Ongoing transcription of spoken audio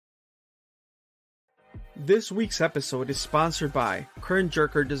This week's episode is sponsored by Current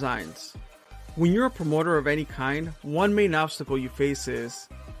Jerker Designs. When you're a promoter of any kind, one main obstacle you face is,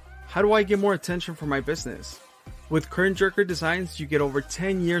 how do I get more attention for my business? With Current Jerker Designs, you get over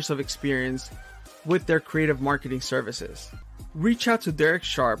 10 years of experience with their creative marketing services. Reach out to Derek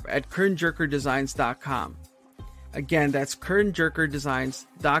Sharp at currentjerkerdesigns.com. Again, that's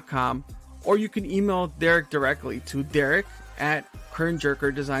currentjerkerdesigns.com, or you can email Derek directly to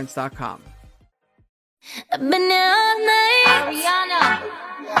derek@currentjerkerdesigns.com. I've been here all night. Ariana.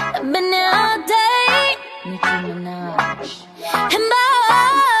 I've been here all day. Nicki Minaj. And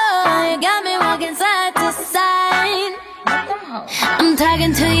boy, you got me walking side to side. I'm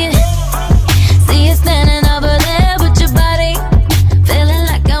talking to you. See you standing over there with your body. Feeling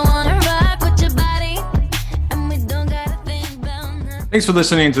like I wanna rock with your body. And we don't gotta think about nothing. Thanks for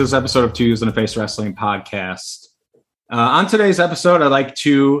listening to this episode of Two Heels and a Face Wrestling Podcast. On today's episode, I'd like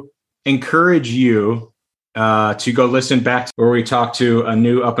to encourage you to go listen back to where we talked to a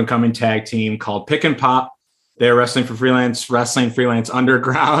new up-and-coming tag team called Pick and Pop. They're wrestling Freelance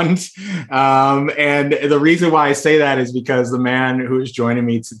Underground. And the reason why I say that is because the man who is joining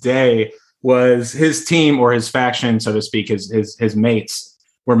me today was his team, or his faction, so to speak, his mates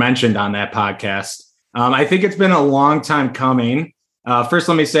were mentioned on that podcast. I think it's been a long time coming. First,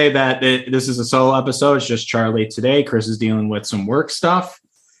 let me say that this is a solo episode. It's just Charlie today. Chris is dealing with some work stuff.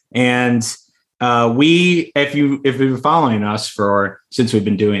 And if you've been following us since we've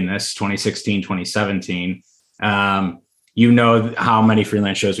been doing this, 2016, 2017, you know how many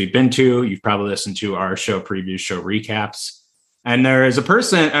freelance shows we've been to. You've probably listened to our show previews, show recaps. And there is a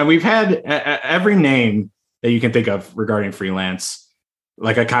person, and we've had every name that you can think of regarding freelance,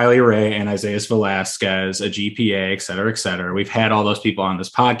 like a Kylie Ray and Isaiah Velasquez, a GPA, et cetera, et cetera. We've had all those people on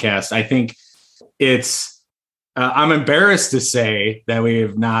this podcast. I think I'm embarrassed to say that we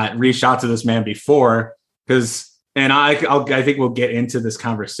have not reached out to this man before, I think we'll get into this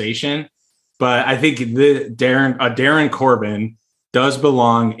conversation, but I think Darren Corbin does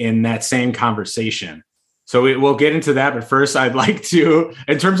belong in that same conversation. So we'll get into that. But first, I'd like to,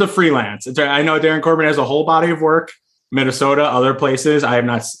 in terms of freelance, I know Darren Corbin has a whole body of work, Minnesota, other places. I'm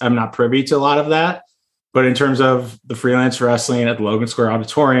not privy to a lot of that. But in terms of the freelance wrestling at the Logan Square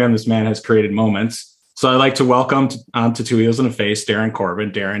Auditorium, this man has created moments. So I'd like to welcome to Two Heels and a Face, Darren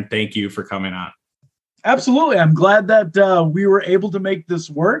Corbin. Darren, thank you for coming on. Absolutely. I'm glad that we were able to make this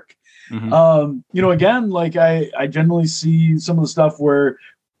work. Mm-hmm. Again, like I generally see some of the stuff where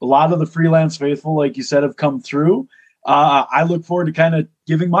a lot of the freelance faithful, like you said, have come through. I look forward to kind of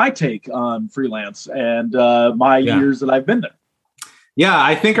giving my take on freelance and years that I've been there. Yeah,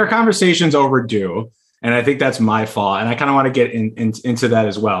 I think our conversation's overdue, and I think that's my fault. And I kind of want to get into that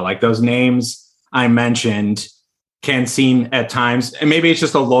as well. Like those names I mentioned can seem at times, and maybe it's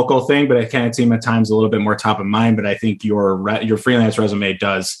just a local thing, but it can seem at times a little bit more top of mind. But I think your freelance resume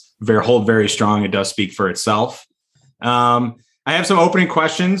does hold very strong. It does speak for itself. I have some opening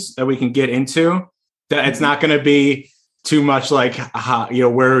questions that we can get into. That it's not going to be too much like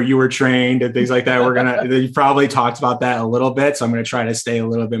where you were trained and things like that. You probably talked about that a little bit, so I'm going to try to stay a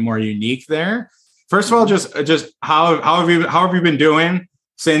little bit more unique there. First of all, just how have you been doing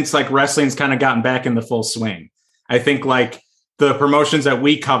since like wrestling's kind of gotten back in the full swing? I think like the promotions that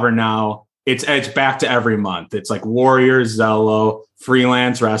we cover now, it's back to every month. It's like Warriors, Zello,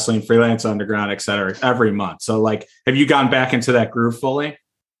 freelance wrestling, freelance underground, et cetera, every month. So like, have you gotten back into that groove fully?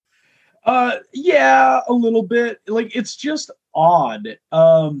 Yeah, a little bit. Like it's just odd.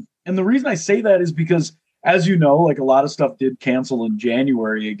 And the reason I say that is because, as you know, like a lot of stuff did cancel in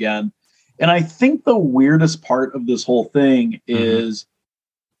January again. And I think the weirdest part of this whole thing is,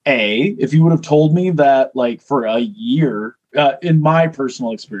 if you would have told me that like for a year, in my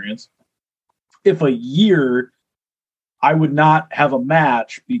personal experience, if a year I would not have a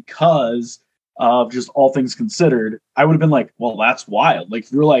match because of just all things considered, I would have been like, well, that's wild. Like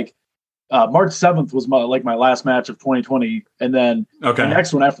if you're like, March 7th was my last match of 2020. And then the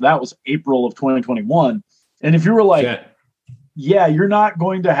next one after that was April of 2021. And if you were like, yeah, you're not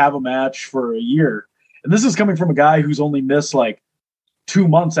going to have a match for a year. And this is coming from a guy who's only missed like 2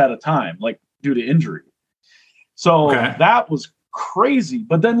 months at a time, like due to injury. So that was crazy.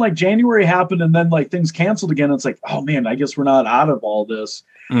 But then like January happened and then like things canceled again. It's like, oh man, I guess we're not out of all this.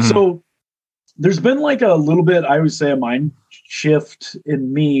 Mm-hmm. So there's been like a little bit, I would say, a mind shift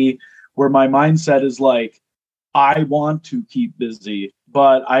in me where my mindset is like, I want to keep busy,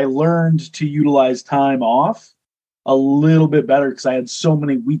 but I learned to utilize time off a little bit better because I had so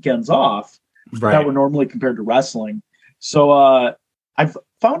many weekends off that were normally compared to wrestling. So I've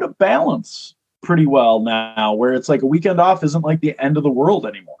found a balance pretty well now where it's like a weekend off isn't like the end of the world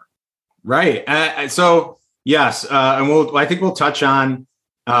anymore. Right. So yes, and I think we'll touch on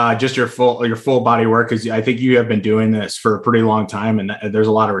just your full body work, because I think you have been doing this for a pretty long time, and there's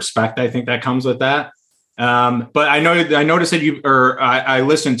a lot of respect I think that comes with that. But I noticed that I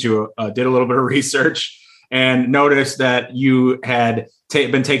listened to did a little bit of research and noticed that you had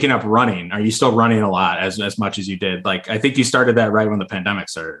been taking up running. Are you still running a lot as much as you did? Like, I think you started that right when the pandemic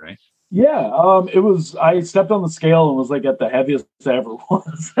started, right? Yeah, I stepped on the scale and was like at the heaviest I ever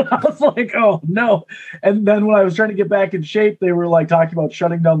was. I was like, oh no. And then when I was trying to get back in shape, they were like talking about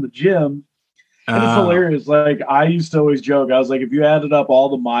shutting down the gym. And it's hilarious. Like, I used to always joke, I was like, if you added up all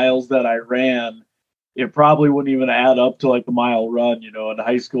the miles that I ran, it probably wouldn't even add up to like the mile run, in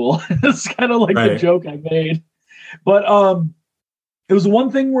high school. It's kind of like the joke I made. But it was one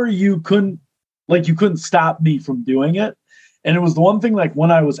thing where you couldn't stop me from doing it. And it was the one thing, like,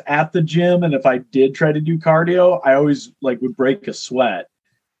 when I was at the gym and if I did try to do cardio, I always like would break a sweat.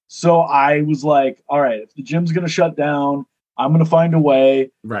 So I was like, all right, if the gym's going to shut down, I'm going to find a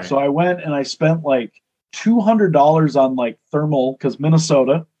way. Right. So I went and I spent like $200 on like thermal, because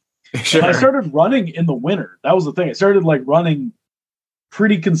Minnesota. Sure. And I started running in the winter. That was the thing. I started like running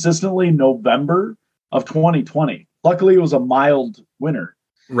pretty consistently November of 2020. Luckily, it was a mild winter.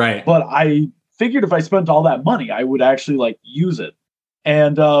 Right. But I figured if I spent all that money, I would actually like use it.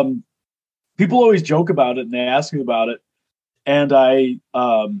 And people always joke about it and they ask me about it. And I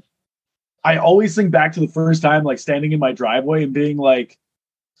always think back to the first time, like standing in my driveway and being like,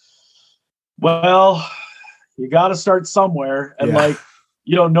 well, you got to start somewhere. And like,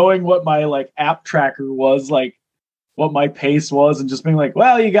 knowing what my like app tracker was, like what my pace was, and just being like,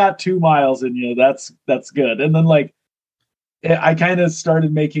 well, you got 2 miles in you. That's good. And then like, I kind of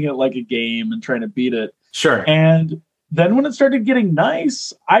started making it like a game and trying to beat it. Sure. And then when it started getting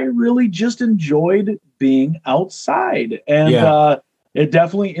nice, I really just enjoyed being outside. And it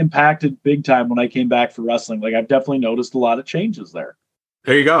definitely impacted big time when I came back for wrestling. Like, I've definitely noticed a lot of changes there.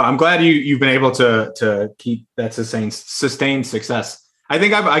 There you go. I'm glad you've been able to keep that sustained success. I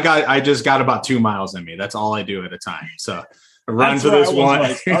think I just got about 2 miles in me. That's all I do at a time. So run to this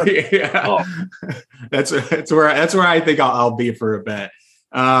one. That's where I think I'll be for a bit.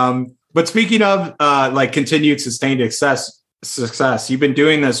 But speaking of like continued sustained success, you've been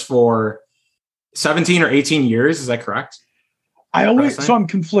doing this for 17 or 18 years. Is that correct? So I'm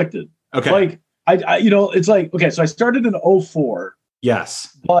conflicted. Okay. Like it's like, okay, so I started in 2004.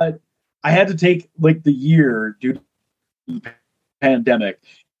 Yes. But I had to take like the year due to the pandemic.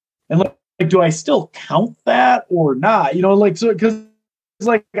 And like, do I still count that or not? So because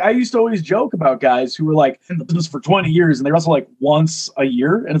like I used to always joke about guys who were like in the business for 20 years and they wrestle like once a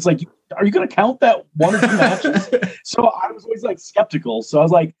year. And it's like, are you going to count that 1 or 2 matches? So I was always like skeptical. So I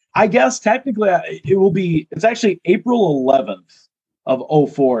was like, I guess technically it's actually April 11th of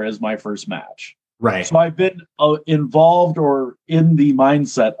 2004 as my first match. Right. So I've been involved or in the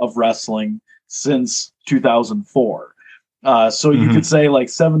mindset of wrestling since 2004. So you could say like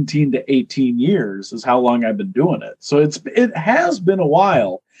 17 to 18 years is how long I've been doing it. So it has been a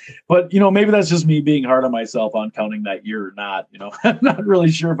while, but maybe that's just me being hard on myself on counting that year or not. I'm not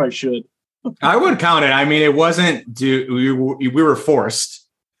really sure if I should. I would count it. I mean, it wasn't we were forced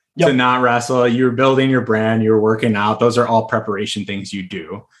to not wrestle. You were building your brand. You were working out. Those are all preparation things you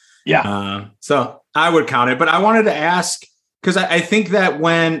do. Yeah. So I would count it, but I wanted to ask, because I think that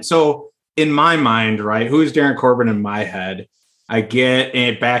in my mind, right, who's Darren Corbin in my head? I get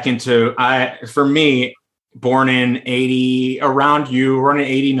it back into, for me, born in 80, around you, running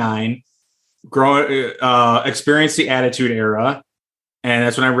 89, experienced the Attitude Era. And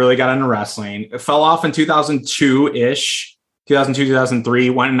that's when I really got into wrestling. It fell off in 2002-ish, 2002, 2003,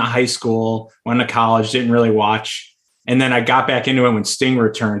 went into high school, went to college, didn't really watch. And then I got back into it when Sting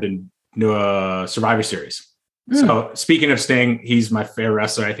returned into a Survivor Series. So speaking of Sting, he's my favorite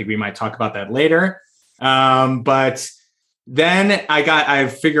wrestler. I think we might talk about that later. But then I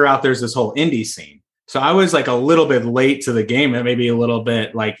figure out there's this whole indie scene. So I was like a little bit late to the game, and maybe a little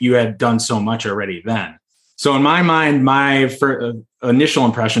bit like you had done so much already then. So in my mind, my initial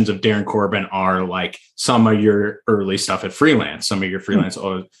impressions of Darren Corbin are like some of your early stuff at Freelance, some of your Freelance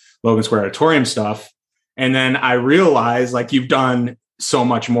Logan Square Auditorium stuff. And then I realized like you've done so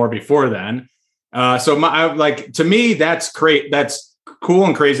much more before then. To me, that's great. That's cool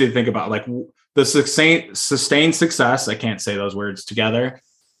and crazy to think about. Like the sustained success. I can't say those words together,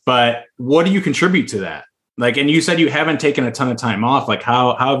 but what do you contribute to that? Like, and you said you haven't taken a ton of time off. Like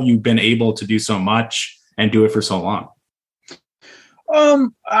how have you been able to do so much and do it for so long?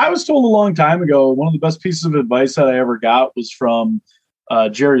 I was told a long time ago, one of the best pieces of advice that I ever got was from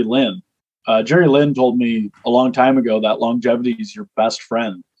Jerry Lynn. Jerry Lynn told me a long time ago that longevity is your best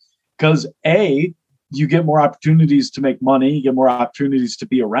friend. because you get more opportunities to make money, you get more opportunities to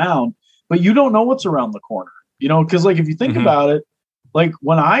be around, but you don't know what's around the corner, because like if you think about it, like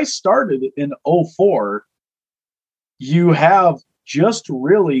when I started in 2004, you have just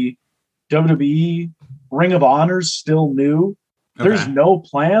really WWE, Ring of Honor's still new. Okay. There's no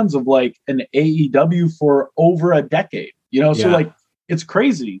plans of like an AEW for over a decade, so like it's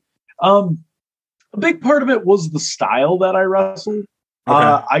crazy. A big part of it was the style that I wrestled.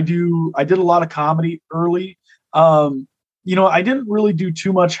 Okay. I did a lot of comedy early. I didn't really do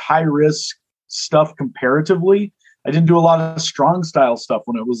too much high risk stuff comparatively. I didn't do a lot of strong style stuff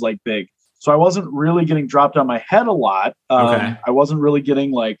when it was like big. So I wasn't really getting dropped on my head a lot. I wasn't really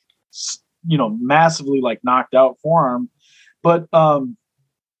getting like, massively like knocked out forearm. But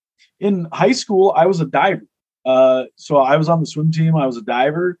in high school, I was a diver. So I was on the swim team. I was a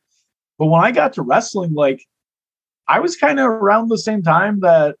diver. But when I got to wrestling, like I was kind of around the same time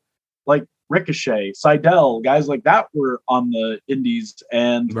that like Ricochet, Seidel, guys like that were on the indies,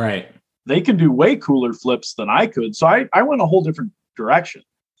 and they can do way cooler flips than I could. So I went a whole different direction.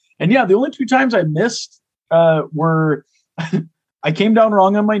 And yeah, the only 2 times I missed were I came down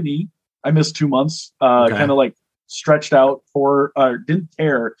wrong on my knee. I missed 2 months, kind of like stretched out didn't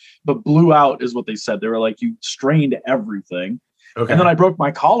tear, but blew out is what they said. They were like, you strained everything. Okay. And then I broke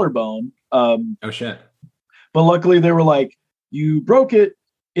my collarbone. Oh shit. But luckily they were like, you broke it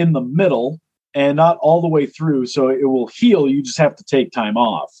in the middle and not all the way through, so it will heal. You just have to take time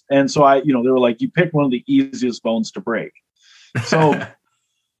off. And so they were like, you picked one of the easiest bones to break. So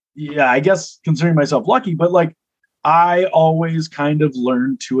yeah, I guess considering myself lucky, but like I always kind of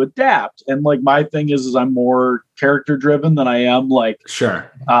learned to adapt. And like my thing is I'm more character driven than I am like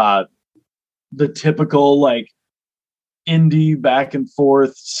the typical like indie back and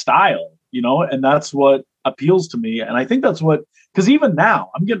forth style, and that's what appeals to me. And I think that's what, because even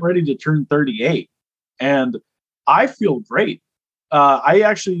now I'm getting ready to turn 38 and I feel great.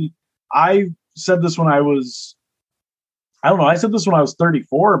 I said this when I was, I said this when I was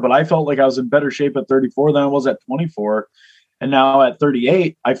 34, but I felt like I was in better shape at 34 than I was at 24. And now at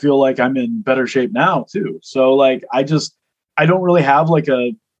 38, I feel like I'm in better shape now too. So like, I don't really have like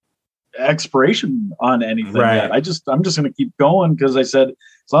a expiration on anything yet. I'm just going to keep going, because I said,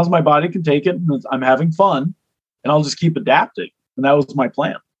 as long as my body can take it and I'm having fun, and I'll just keep adapting. And that was my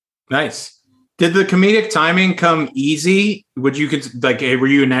plan. Nice. Did the comedic timing come easy? Were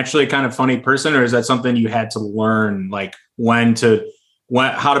you naturally kind of funny person, or is that something you had to learn, like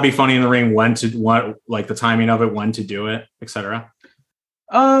how to be funny in the ring, like the timing of it, when to do it, etc.?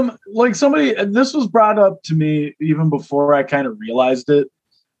 Like this was brought up to me even before I kind of realized it,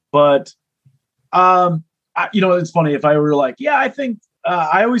 but it's funny if I were like, yeah, I think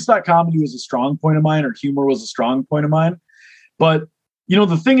I always thought comedy was a strong point of mine, or humor was a strong point of mine, but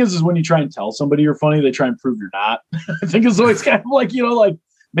the thing is when you try and tell somebody you're funny, they try and prove you're not. I think it's always kind of like, like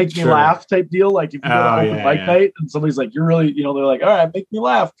make me laugh type deal. Like if you go to open mic night and somebody's like, you're really, they're like, all right, make me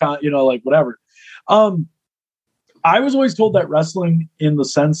laugh, like whatever. I was always told that wrestling, in the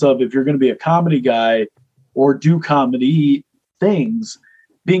sense of if you're going to be a comedy guy or do comedy things,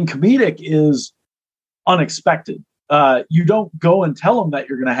 being comedic is unexpected. You don't go and tell them that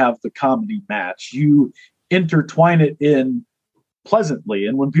you're going to have the comedy match. You intertwine it in pleasantly.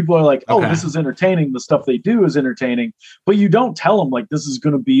 And when people are like, oh, this is entertaining, the stuff they do is entertaining, but you don't tell them like this is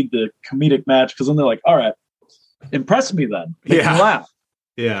going to be the comedic match, because then they're like, all right, impress me then. Make me laugh.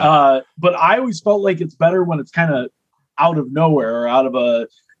 Yeah. But I always felt like it's better when it's kind of out of nowhere, or out of a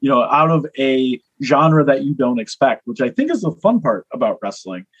genre that you don't expect, which I think is the fun part about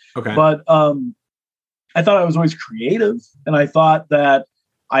wrestling. Okay. But I thought I was always creative, and I thought that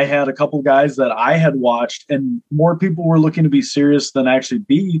I had a couple guys that I had watched, and more people were looking to be serious than actually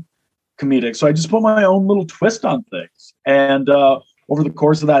be comedic. So I just put my own little twist on things. And over the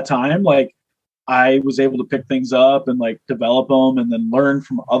course of that time, like I was able to pick things up and like develop them, and then learn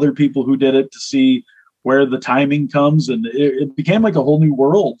from other people who did it to see where the timing comes. And it became like a whole new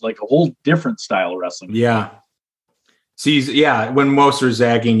world, like a whole different style of wrestling. Yeah. See, when most are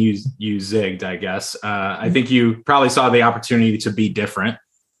zagging, you zigged, I guess. I think you probably saw the opportunity to be different.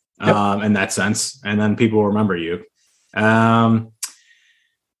 In that sense, and then people remember you. So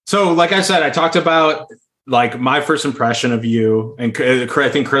like I said, I talked about like my first impression of you, and I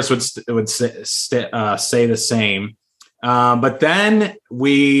think Chris would say the same. But then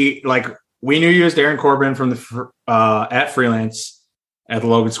we knew you as Darren Corbin from at Freelance at the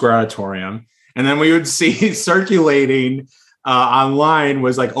Logan Square Auditorium, and then we would see circulating online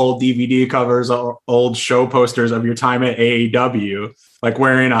was like old DVD covers or old show posters of your time at AEW, like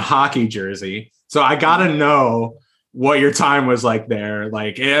wearing a hockey jersey. So I got to know, what your time was like there.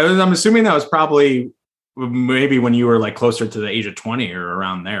 Like, I'm assuming that was probably maybe when you were like closer to the age of 20 or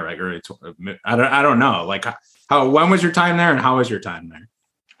around there, like, or I don't know. Like, when was your time there, and how was your time there?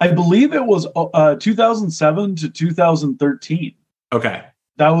 I believe it was 2007 to 2013. Okay.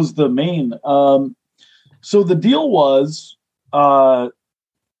 That was the main. So the deal was, I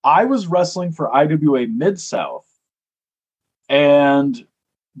was wrestling for IWA Mid-South, and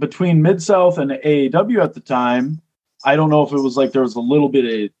between Mid-South and AAW at the time, I don't know if it was like there was a little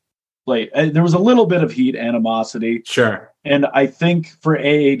bit of heat animosity. Sure. And I think for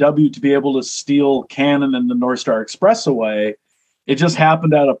AAW to be able to steal Cannon and the North Star Express away, it just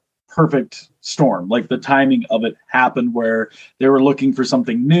happened at a perfect storm. Like the timing of it happened where they were looking for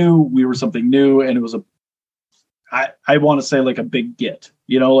something new. We were something new. And it was I want to say like a big get,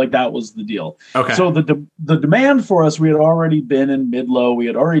 like that was the deal. Okay. So the demand for us, we had already been in mid-low. We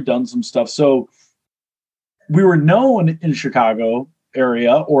had already done some stuff. So we were known in Chicago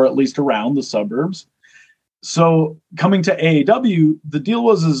area, or at least around the suburbs. So coming to AAW, the deal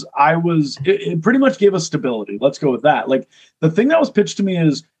was it pretty much gave us stability. Let's go with that. Like the thing that was pitched to me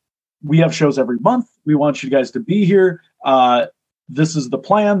is, we have shows every month. We want you guys to be here. This is the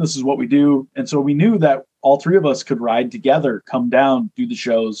plan. This is what we do. And so we knew that all three of us could ride together, come down, do the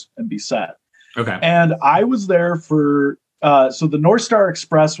shows, and be set. Okay. And I was there for, so the North Star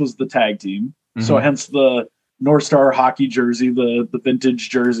Express was the tag team. Mm-hmm. So hence the North Star hockey jersey, the vintage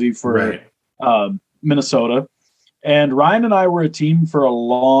jersey for Minnesota. And Ryan and I were a team for a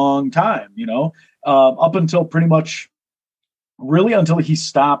long time, up until pretty much really until he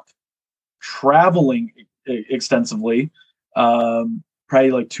stopped traveling extensively,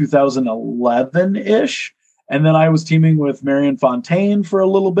 probably like 2011-ish. And then I was teaming with Marion Fontaine for a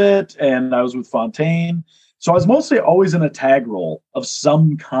little bit, and I was with Fontaine. So I was mostly always in a tag role of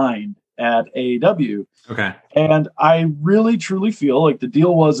some kind at AEW. Okay. And I really, truly feel like the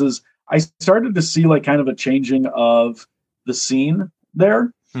deal is I started to see like kind of a changing of the scene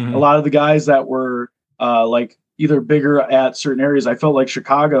there. Mm-hmm. A lot of the guys that were like either bigger at certain areas, I felt like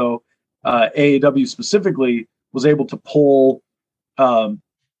Chicago, AEW specifically, was able to pull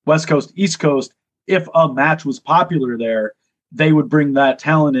West Coast, East Coast. If a match was popular there, they would bring that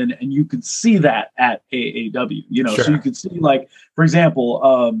talent in, and you could see that at AAW, Sure. So you could see, like, for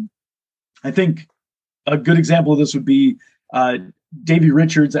example, I think a good example of this would be Davey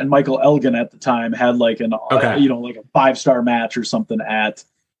Richards and Michael Elgin at the time had like like a 5-star match or something at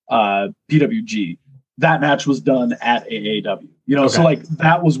PWG. That match was done at AAW, So like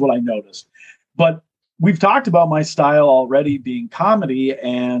that was what I noticed. But we've talked about my style already being comedy,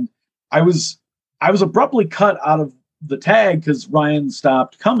 and I was abruptly cut out of the tag because Ryan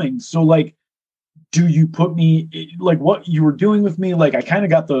stopped coming. So like, do you put me like what you were doing with me? Like I kind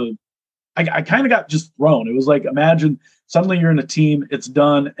of got just thrown. It was like, imagine suddenly you're in a team, it's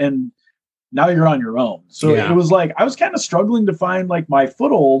done, and now you're on your own. So It was like, I was kind of struggling to find like my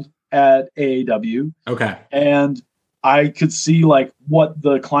foothold at AAW. Okay. And I could see like what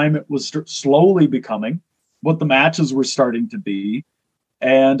the climate was slowly becoming, what the matches were starting to be.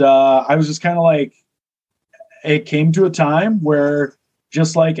 And I was just kind of like, it came to a time where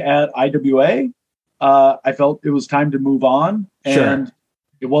just like at IWA, I felt it was time to move on. And Sure.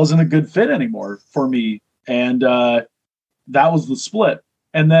 It wasn't a good fit anymore for me. And that was the split.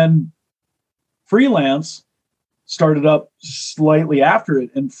 And then freelance started up slightly after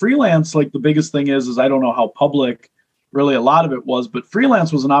it. And freelance, like the biggest thing is I don't know how public really a lot of it was, but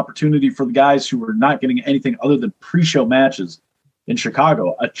freelance was an opportunity for the guys who were not getting anything other than pre-show matches in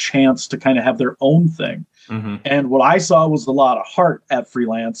Chicago, a chance to kind of have their own thing. Mm-hmm. And what I saw was a lot of heart at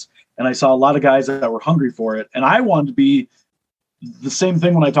freelance. And I saw a lot of guys that were hungry for it. And I wanted to be the same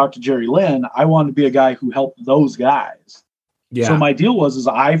thing when I talked to Jerry Lynn. I wanted to be a guy who helped those guys. Yeah. So my deal was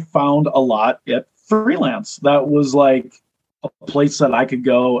I found a lot at freelance. That was like a place that I could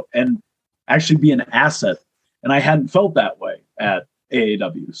go and actually be an asset. And I hadn't felt that way at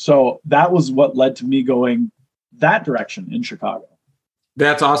AAW. So that was what led to me going that direction in Chicago.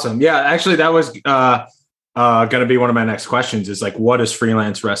 That's awesome. Yeah, actually that was going to be one of my next questions is like, what does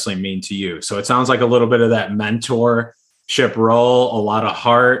freelance wrestling mean to you? So it sounds like a little bit of that mentorship role, a lot of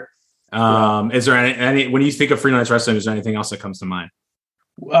heart. Is there any, when you think of freelance wrestling, is there anything else that comes to mind?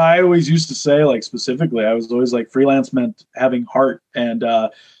 I always used to say, like, specifically, I was always like, freelance meant having heart. And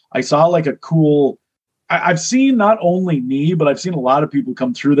I saw like a cool, I've seen not only me, but I've seen a lot of people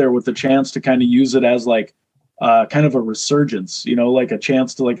come through there with the chance to kind of use it as like kind of a resurgence, like a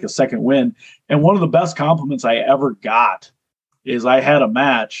chance to like a second win. And one of the best compliments I ever got is I had a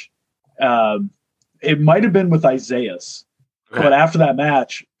match. It might have been with Isaias, but after that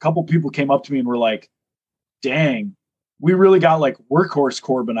match, a couple people came up to me and were like, dang, we really got like workhorse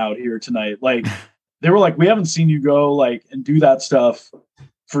Corbin out here tonight. Like they were like, we haven't seen you go like and do that stuff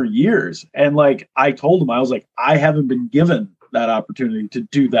for years. And like I told him, I was like, I haven't been given that opportunity to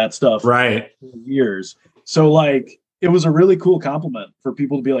do that stuff right for years. So like it was a really cool compliment for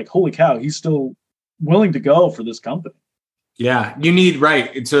people to be like, holy cow, he's still willing to go for this company. Yeah, you need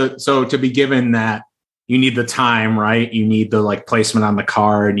to be given that, you need the time, right? You need the like placement on the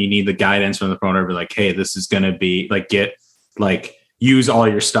card, you need the guidance from the promoter, be like, hey, this is gonna be like use all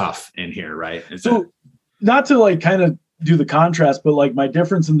your stuff in here, right? Not to like kind of do the contrast, but like my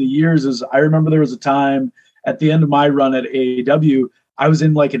difference in the years is I remember there was a time at the end of my run at AAW, I was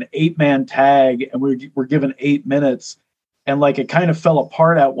in like an 8-man tag and we were given 8 minutes, and like it kind of fell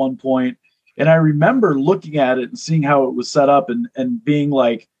apart at one point. And I remember looking at it and seeing how it was set up and being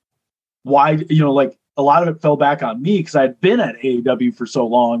like, why, like a lot of it fell back on me because I'd been at AAW for so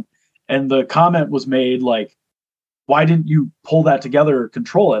long. And the comment was made like, why didn't you pull that together or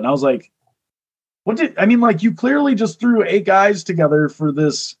control it? And I was like, you clearly just threw 8 guys together for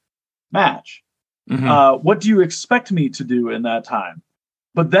this match. Mm-hmm. What do you expect me to do in that time?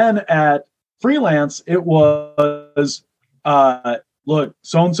 But then at Freelance, it was, look,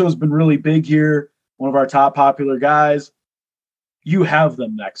 so-and-so has been really big here, one of our top popular guys. You have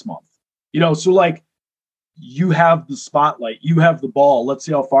them next month. So like you have the spotlight, you have the ball. Let's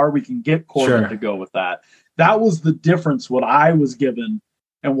see how far we can get Corbin to go with that. That was the difference, what I was given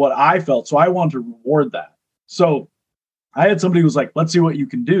and what I felt. So I wanted to reward that. So I had somebody who was like, let's see what you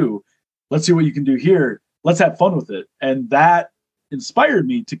can do. Let's see what you can do here. Let's have fun with it. And that inspired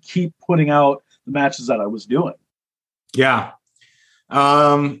me to keep putting out the matches that I was doing. Yeah.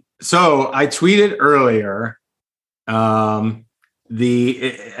 So I tweeted earlier, and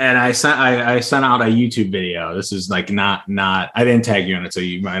I sent out a YouTube video. This is like not, I didn't tag you in it, so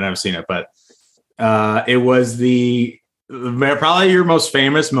you might not have seen it, but, it was probably your most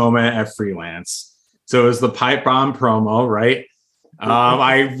famous moment at Freelance. So it was the pipe bomb promo, right?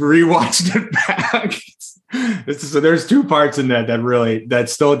 I rewatched it back. So there's 2 parts in that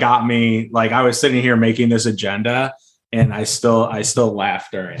still got me. Like I was sitting here making this agenda and I still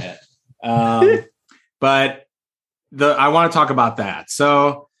laughed during it. But I want to talk about that.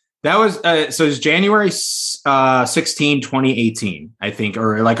 So that was, so it's January 16, 2018, I think,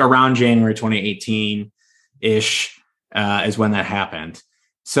 or like around January 2018 ish, is when that happened.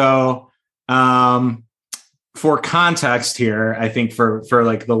 So, for context here, I think for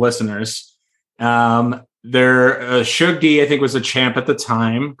like the listeners, Shug D, I think, was a champ at the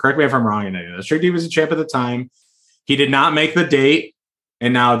time. Correct me if I'm wrong in any of this. Shug D was a champ at the time. He did not make the date,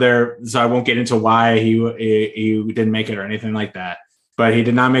 and now so I won't get into why he didn't make it or anything like that. But he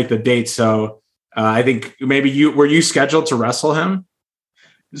did not make the date. So I think maybe were you scheduled to wrestle him?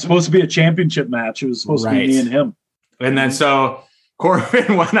 It was supposed to be a championship match. It was supposed to be me and him. And then so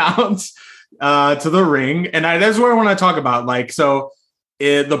Corbin went out to the ring, and that's what I want to talk about. Like, so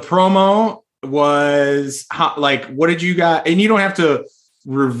the promo was what did you got? And you don't have to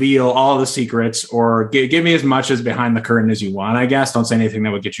reveal all the secrets or give me as much as behind the curtain as you want, I guess. Don't say anything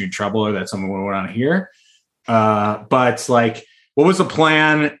that would get you in trouble or that someone would want to hear. But like, what was the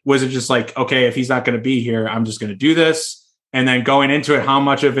plan? Was it just like, okay, if he's not going to be here, I'm just going to do this? And then going into it, how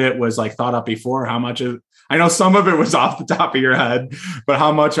much of it was like thought up before? How much of, I know some of it was off the top of your head, but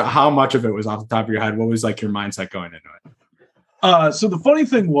how much of it was off the top of your head? What was like your mindset going into it? So the funny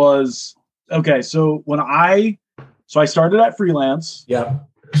thing was, okay, so I started at Freelance. Yeah.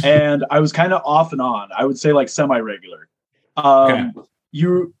 And I was kind of off and on. I would say like semi-regular.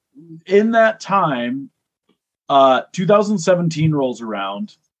 You in that time, 2017 rolls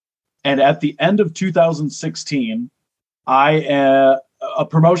around, and at the end of 2016, a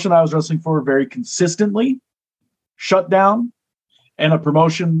promotion I was wrestling for very consistently shut down, and a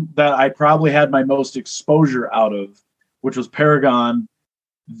promotion that I probably had my most exposure out of, which was Paragon,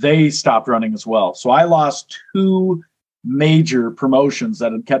 they stopped running as well. So I lost 2 major promotions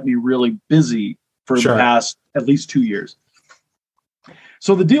that had kept me really busy for the past at least 2 years.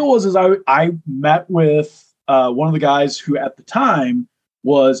 So the deal was, I met with one of the guys who at the time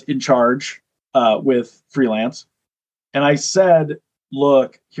was in charge with Freelance. And I said,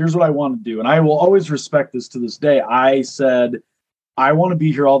 look, here's what I want to do. And I will always respect this to this day. I said, I want to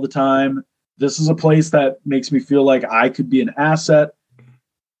be here all the time. This is a place that makes me feel like I could be an asset.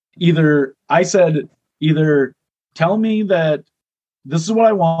 Either tell me that this is what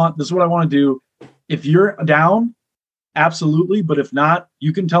I want. This is what I want to do. If you're down, absolutely. But if not,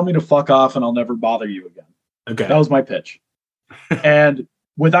 you can tell me to fuck off and I'll never bother you again. Okay. That was my pitch. And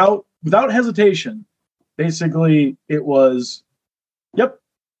without hesitation, basically it was, yep,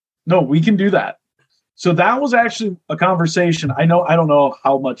 no, we can do that. So that was actually a conversation. I don't know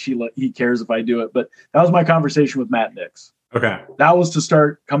how much he cares if I do it, but that was my conversation with Matt Nix. Okay. That was to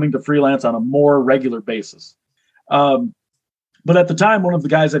start coming to freelance on a more regular basis. But at the time, one of the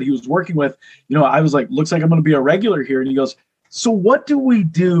guys that he was working with, I was like, looks like I'm going to be a regular here. And he goes, so what do we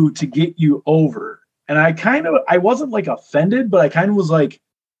do to get you over? And I wasn't like offended, but I kind of was like,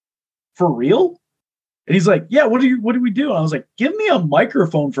 for real? And he's like, yeah, what do we do? And I was like, give me a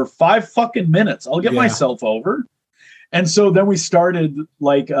microphone for 5 fucking minutes. I'll get myself over. And so then we started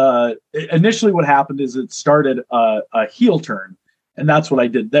initially what happened is it started a heel turn. And that's what I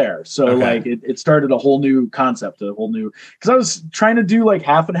did there. So it started a whole new concept, because I was trying to do like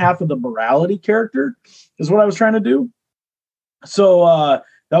half and half of the morality character is what I was trying to do. So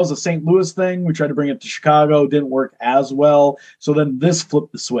that was a St. Louis thing. We tried to bring it to Chicago. Didn't work as well. So then this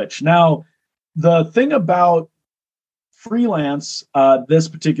flipped the switch. Now, the thing about freelance, this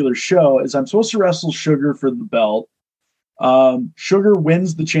particular show, is I'm supposed to wrestle Sugar for the belt. Sugar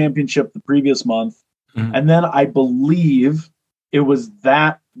wins the championship the previous month. Mm-hmm. And then I believe it was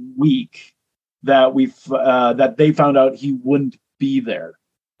that week that that they found out he wouldn't be there.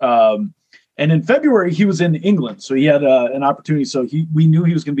 And in February, he was in England. So he had an opportunity. So we knew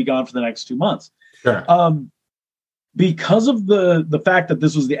he was going to be gone for the next 2 months. Sure. Because of the fact that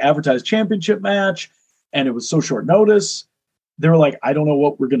this was the advertised championship match and it was so short notice, they were like, I don't know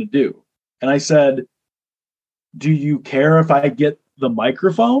what we're going to do. And I said, do you care if I get the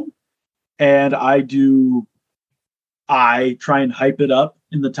microphone and I try and hype it up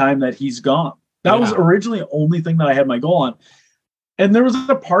in the time that he's gone? That was originally the only thing that I had my goal on. And there was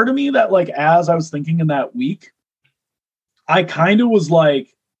a part of me that, like, as I was thinking in that week, I kind of was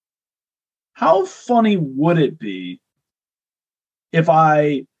like, how funny would it be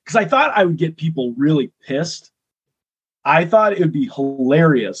because I thought I would get people really pissed. I thought it would be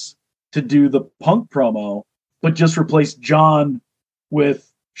hilarious to do the Punk promo, but just replace John with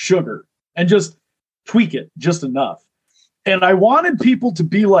Sugar and just tweak it just enough. And I wanted people to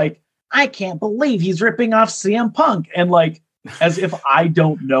be like, I can't believe he's ripping off CM Punk. And like, as if I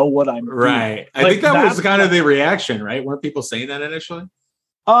don't know what I'm doing. Right. I think that was kind of the reaction, right? Weren't people saying that initially?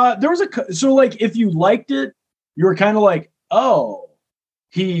 There was so like, if you liked it, you were kind of like, oh,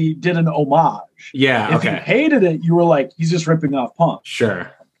 he did an homage. Yeah. If you hated it, you were like, he's just ripping off Punk. Sure.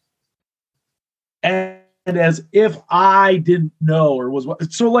 And as if I didn't know or was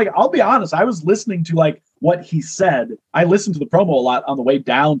so like, I'll be honest, I was listening to like what he said. I listened to the promo a lot on the way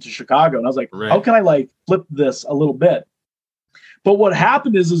down to Chicago, and I was like, how can I like flip this a little bit? But what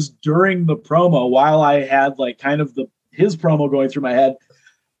happened is during the promo, while I had like kind of his promo going through my head,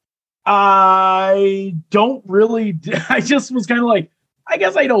 I just was kind of like, I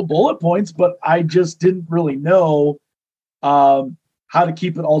guess I know bullet points, but I just didn't really know how to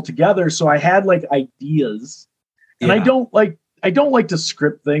keep it all together. So I had like ideas, and I don't like to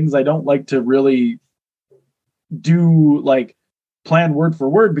script things. I don't like to really do like plan word for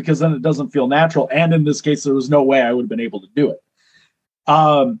word, because then it doesn't feel natural. And in this case, there was no way I would have been able to do it.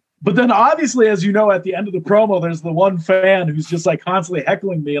 But then obviously, as you know, at the end of the promo, there's the one fan who's just like constantly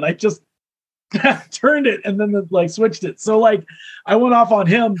heckling me, and I just turned it and then like switched it. So like I went off on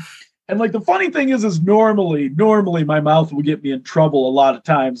him. And like the funny thing is normally my mouth will get me in trouble a lot of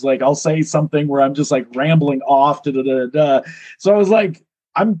times. Like I'll say something where I'm just like rambling off. So I was like,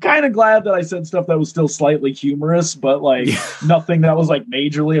 I'm kind of glad that I said stuff that was still slightly humorous, but like nothing that was like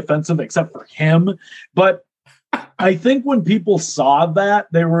majorly offensive except for him. But I think when people saw that,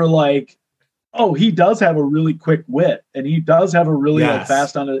 they were like, oh, he does have a really quick wit, and he does have a really like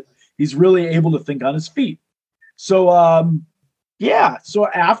fast on it. He's really able to think on his feet. So, so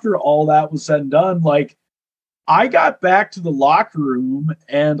after all that was said and done, like I got back to the locker room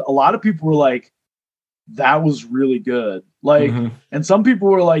and a lot of people were like, that was really good. Like, and some people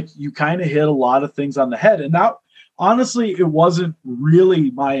were like, you kind of hit a lot of things on the head. And that, honestly, it wasn't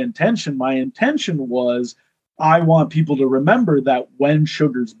really my intention. My intention was I want people to remember that when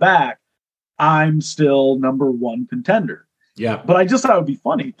Sugar's back, I'm still #1 contender. Yeah. But I just thought it would be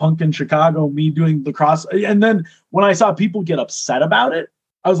funny. Punk in Chicago, me doing the cross. And then when I saw people get upset about it,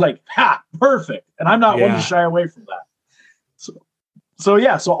 I was like, ha, perfect. And I'm not one to shy away from that.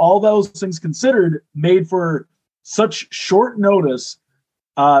 So all those things considered made for such short notice.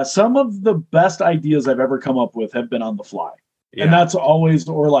 Some of the best ideas I've ever come up with have been on the fly. Yeah. And that's always,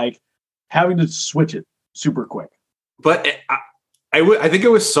 or like having to switch it super quick. But I think it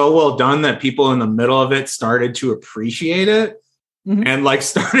was so well done that people in the middle of it started to appreciate it and like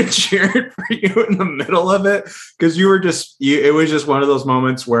started cheering for you in the middle of it. Cause you were it was just one of those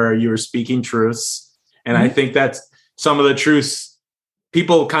moments where you were speaking truths. And I think that's some of the truths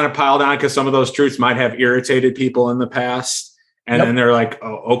people kind of piled on because some of those truths might have irritated people in the past. And then they're like,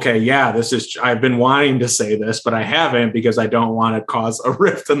 oh, okay, yeah, I've been wanting to say this, but I haven't because I don't want to cause a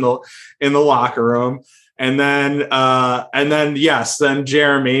rift in the locker room. And then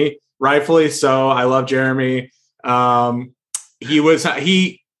Jeremy, rightfully so. I love Jeremy. He was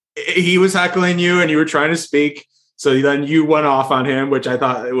heckling you and you were trying to speak. So then you went off on him, which I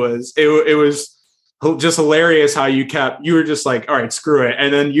thought it was just hilarious how you were just like, all right, screw it.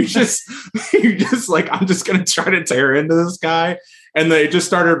 And then you just like, I'm just going to try to tear into this guy. And they just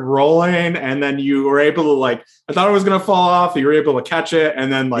started rolling. And then you were able to like, I thought it was going to fall off. You were able to catch it.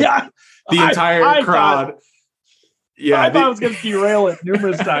 And then like the entire crowd. I thought I was going to derail it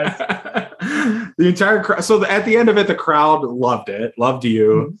numerous times. The entire crowd. So at the end of it, the crowd loved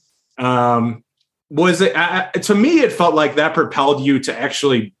you. Mm-hmm. Was it, to me, it felt like that propelled you to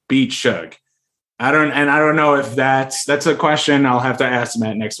actually beat Suge. I don't know if that's a question I'll have to ask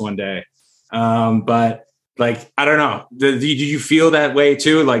Matt next one day. But like, I don't know. Did you feel that way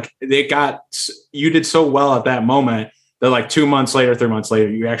too? Like you did so well at that moment that like 2 months later, 3 months later,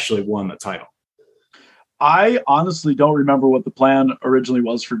 you actually won the title. I honestly don't remember what the plan originally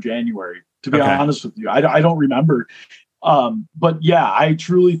was for January, to be honest with you. I don't remember. But yeah, I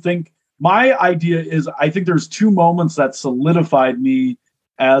truly think my idea is, I think there's 2 moments that solidified me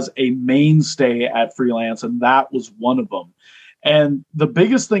as a mainstay at Freelance, and that was one of them. And the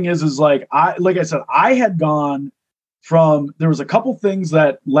biggest thing is like I said, I had gone from, there was a couple things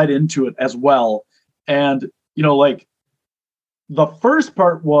that led into it as well. And, like the first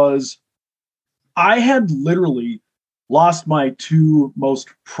part was I had literally lost my 2 most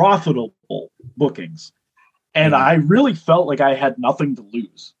profitable bookings. And I really felt like I had nothing to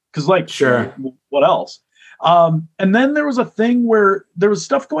lose. Because like, sure, what else? And then there was a thing where there was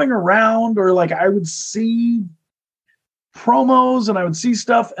stuff going around, or like I would see promos and I would see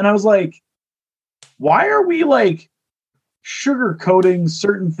stuff and I was like, why are we like sugarcoating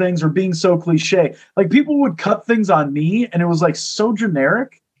certain things or being so cliche? Like people would cut things on me and it was like so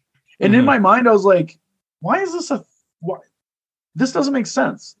generic. And in my mind, I was like, why is this this doesn't make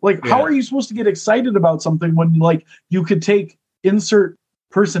sense. Like, how are you supposed to get excited about something when like you could take insert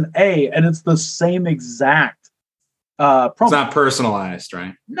person A and it's the same exact promo? It's not personalized,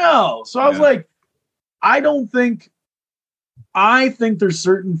 right? No. So I was like, I think there's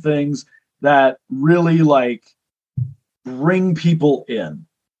certain things that really like bring people in.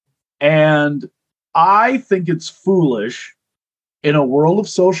 And I think it's foolish in a world of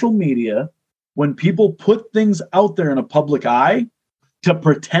social media when people put things out there in a public eye to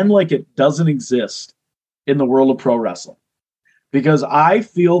pretend like it doesn't exist in the world of pro wrestling. Because I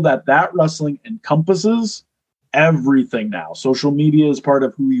feel that wrestling encompasses everything now. Social media is part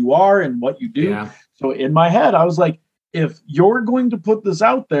of who you are and what you do. Yeah. So in my head, I was like, if you're going to put this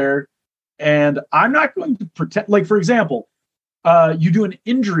out there and I'm not going to pretend, like, for example, you do an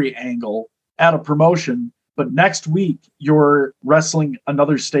injury angle at a promotion, but next week you're wrestling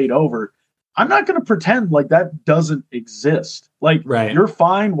another state over. I'm not going to pretend like that doesn't exist. Like, you're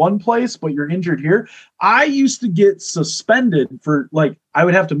fine one place, but you're injured here. I used to get suspended for, like, I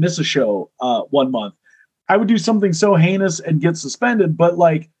would have to miss a show 1 month. I would do something so heinous and get suspended. But,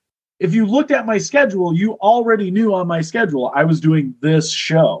 like, if you looked at my schedule, you already knew on my schedule I was doing this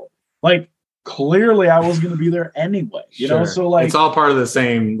show. Like, clearly I was going to be there anyway. You know? So, like, it's all part of the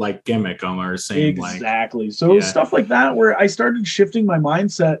same, like, gimmick almost. Same, exactly. Like, so stuff like that where I started shifting my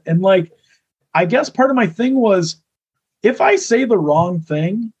mindset. And, like, I guess part of my thing was, if I say the wrong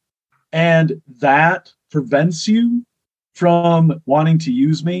thing and that prevents you from wanting to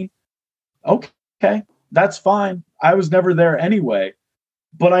use me, okay, that's fine. I was never there anyway.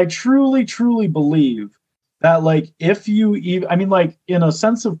 But I truly, truly believe that, like, if you even, I mean, like, in a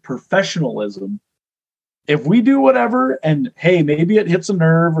sense of professionalism, if we do whatever and, hey, maybe it hits a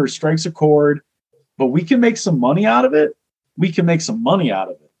nerve or strikes a chord, but we can make some money out of it, we can make some money out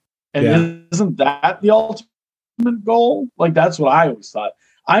of it. And isn't that the ultimate goal? Like, that's what I always thought.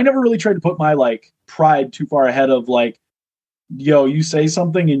 I never really tried to put my, like, pride too far ahead of, like, yo, you say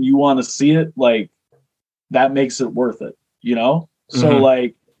something and you want to see it, like, that makes it worth it, you know? So,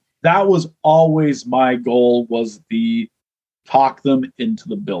 like, that was always my goal, was the talk them into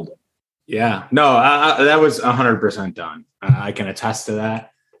the building. Yeah. No, that was 100% done. I can attest to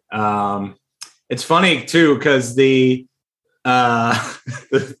that. It's funny, too, because the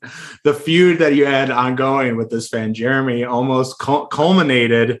feud that you had ongoing with this fan Jeremy almost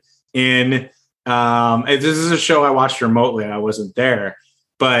culminated in this is a show I watched remotely and I wasn't there,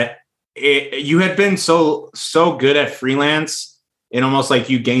 but you had been so good at Freelance and almost like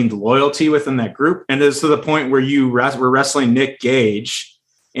you gained loyalty within that group. And it's to the point where you were wrestling Nick Gage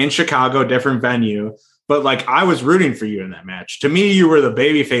in Chicago, different venue. But like, I was rooting for you in that match. To me, you were the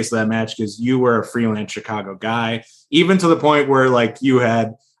baby face of that match because you were a freelance Chicago guy, even to the point where like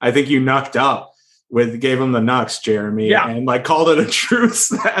I think you knucked up gave him the knucks, Jeremy, and like called it a truce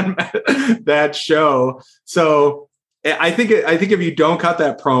that show. So I think if you don't cut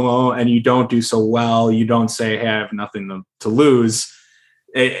that promo and you don't do so well, you don't say, hey, I have nothing to lose.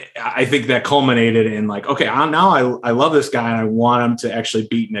 I think that culminated in like, okay, now I love this guy and I want him to actually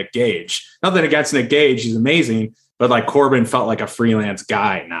beat Nick Gage. Nothing against Nick Gage. He's amazing. But like Corbin felt like a freelance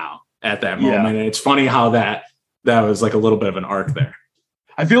guy now at that moment. And it's funny how that was like a little bit of an arc there.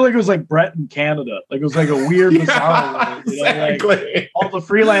 I feel like it was like Brett in Canada. Like it was like a weird, bizarre, exactly. Like all the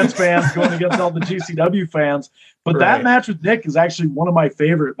freelance fans going against all the GCW fans. But that match with Nick is actually one of my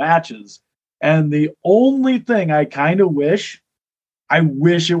favorite matches. And the only thing I kind of wish it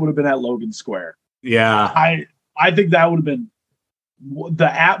would have been at Logan Square. Yeah. I think that would have been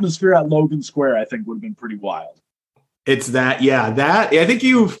the atmosphere at Logan Square, I think would have been pretty wild. It's that I think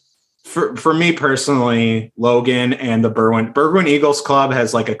for me personally, Logan and the Berwyn Eagles Club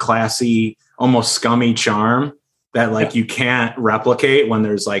has like a classy, almost scummy charm that like you can't replicate when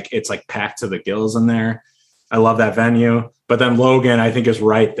there's like, it's like packed to the gills in there. I love that venue. But then Logan, I think, is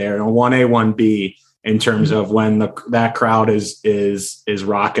right there in 1A, 1B in terms of when that crowd is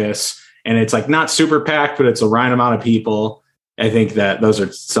raucous and it's like not super packed, but it's the right amount of people. I think that those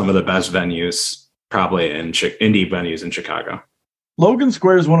are some of the best venues probably in indie venues in Chicago. Logan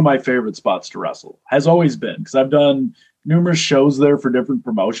Square is one of my favorite spots to wrestle. Has always been, because I've done numerous shows there for different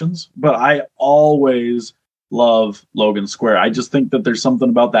promotions, but I always love Logan Square. I just think that there's something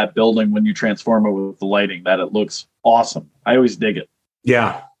about that building when you transform it with the lighting that it looks awesome. I always dig it.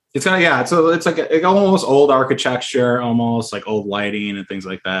 Yeah. It's like almost old architecture, almost like old lighting and things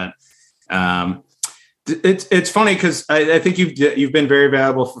like that. It's funny because I think you've been very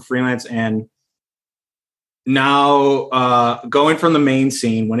valuable for freelance, and now going from the main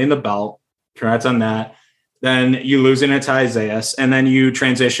scene, winning the belt, congrats on that. Then you losing it to Isaiah, and then you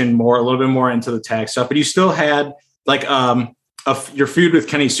transition a little bit more into the tag stuff. But you still had like your feud with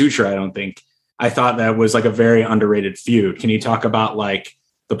Kenny Sutra. I thought that was like a very underrated feud. Can you talk about like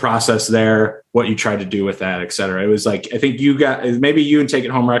the process there, what you tried to do with that, et cetera? It was like, I think you got maybe you and Take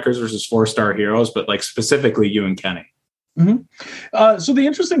It Home Records versus 4-Star Heroes, but like specifically you and Kenny. Mm-hmm. So the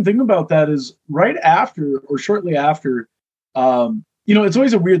interesting thing about that is right after or shortly after, it's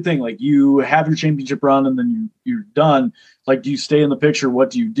always a weird thing. Like you have your championship run and then you're done. Like, do you stay in the picture?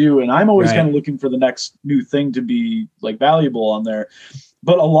 What do you do? And I'm always kind of looking for the next new thing to be like valuable on there.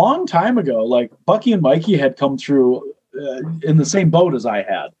 But a long time ago, like Bucky and Mikey had come through in the same boat as I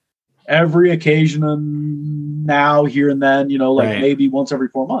had. Every occasion and now, here and then, maybe once every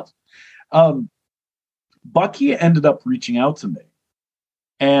 4 months. Bucky ended up reaching out to me,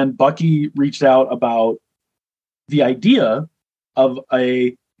 and Bucky reached out about the idea of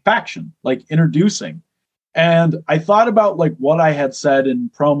a faction, like introducing. And I thought about like what I had said in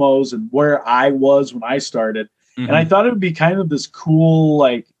promos and where I was when I started. Mm-hmm. And I thought it would be kind of this cool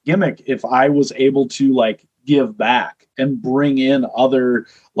like gimmick if I was able to like give back and bring in other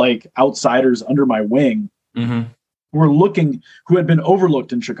like outsiders under my wing who had been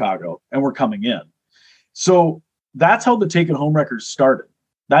overlooked in Chicago and were coming in. So that's how the Take It Home Records started.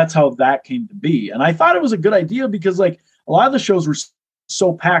 That's how that came to be. And I thought it was a good idea because like a lot of the shows were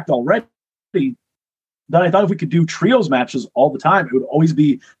so packed already that I thought if we could do trios matches all the time, it would always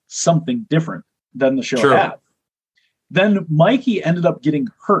be something different than the show had. Then Mikey ended up getting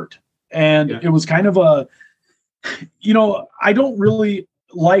hurt. And it was kind of I don't really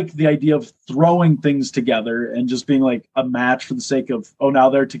like the idea of throwing things together and just being like a match for the sake of, now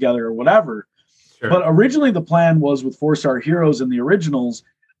they're together or whatever. Sure. But originally the plan was with 4-Star Heroes and the originals,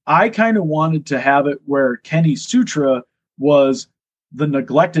 I kind of wanted to have it where Kenny Sutra was the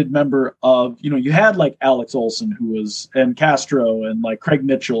neglected member of, you had like Alex Olson and Castro and like Craig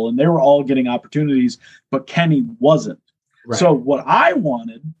Mitchell, and they were all getting opportunities, but Kenny wasn't. Right. So what I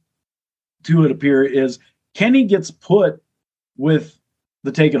wanted to it appear is Kenny gets put with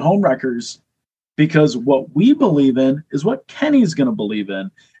the Take It Home Wreckers because what we believe in is what Kenny's going to believe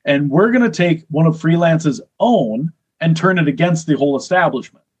in. And we're going to take one of Freelance's own and turn it against the whole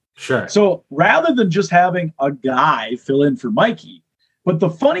establishment. Sure. So rather than just having a guy fill in for Mikey, but the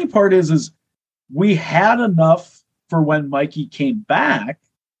funny part is we had enough for when Mikey came back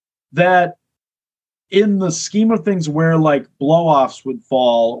that in the scheme of things where like blow-offs would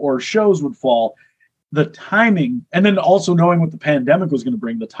fall or shows would fall, the timing, and then also knowing what the pandemic was going to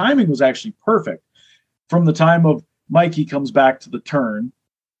bring, the timing was actually perfect from the time of Mikey comes back to the turn.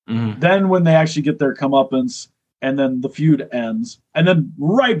 Mhm. Then when they actually get their comeuppance, and then the feud ends, and then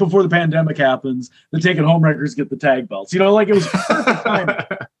right before the pandemic happens, the Taken Home Wreckers get the tag belts. You know, like it was perfect timing.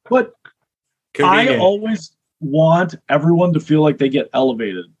 But I always want everyone to feel like they get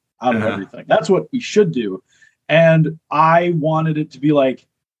elevated out of everything. That's what we should do. And I wanted it to be like,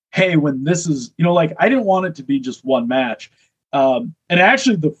 hey, when this is, you know, like I didn't want it to be just one match. And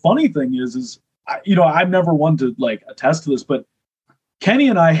actually, the funny thing is, you know, I'm never one to like attest to this, but Kenny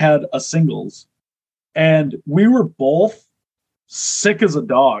and I had a singles, and we were both sick as a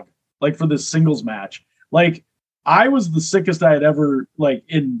dog, like for this singles match. Like I was the sickest I had ever, like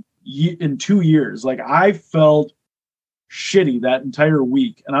in 2 years. Like I felt shitty that entire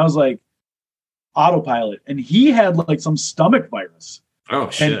week, and I was like autopilot. And he had like some stomach virus. Oh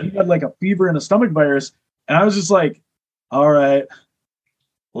shit! And he had like a fever and a stomach virus, and I was just like, all right,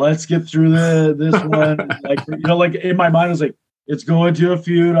 let's get through this one. Like, you know, like in my mind, I was like, it's going to a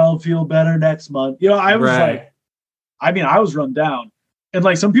feud. I'll feel better next month. You know, I was like, I mean, I was run down. And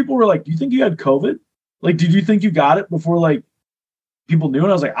like some people were like, do you think you had COVID? Like, did you think you got it before like people knew? And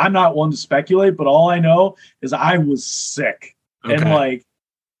I was like, I'm not one to speculate, but all I know is I was sick. Okay. And like,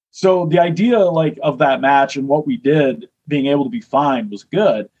 so the idea like of that match and what we did being able to be fine was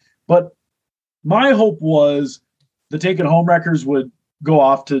good. But my hope was the Taken Home Wreckers would go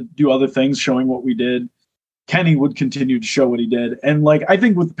off to do other things, showing what we did. Kenny would continue to show what he did. And like, I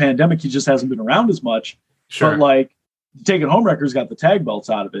think with the pandemic, he just hasn't been around as much. Sure. But like, Taken Home Wreckers got the tag belts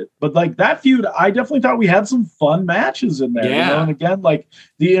out of it. But like that feud, I definitely thought we had some fun matches in there. Yeah. You know? And again, like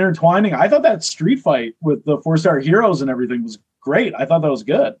the intertwining, I thought that street fight with the 4-star heroes and everything was great. I thought that was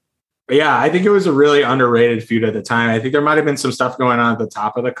good. Yeah, I think it was a really underrated feud at the time. I think there might have been some stuff going on at the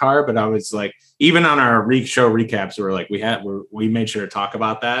top of the card, but I was like, even on our show recaps, we were like, we made sure to talk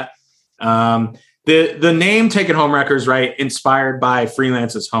about that. The name Taken Home Wreckers, right, inspired by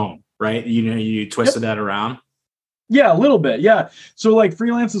Freelance's home, right? You know, you twisted that around. Yeah, a little bit. Yeah. So like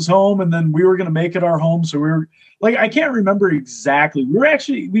Freelance's home, and then we were going to make it our home. So we were like, I can't remember exactly.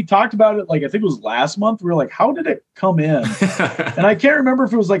 We talked about it. Like, I think it was last month. We were like, how did it come in? And I can't remember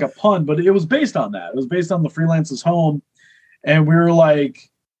if it was like a pun, but it was based on that. It was based on the Freelance's home. And we were like,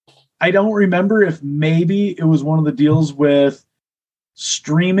 I don't remember if maybe it was one of the deals with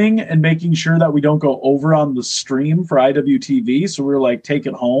streaming and making sure that we don't go over on the stream for IWTV. So we were like, take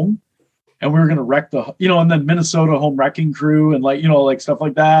it home. And we were going to wreck the, you know, and then Minnesota Home Wrecking Crew and like, you know, like stuff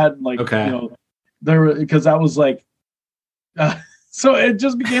like that. And like, okay. You know, because that was like, so it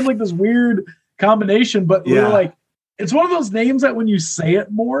just became like this weird combination. But we were like, it's one of those names that when you say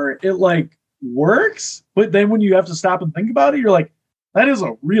it more, it like works. But then when you have to stop and think about it, you're like, that is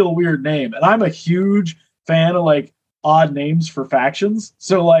a real weird name. And I'm a huge fan of like odd names for factions.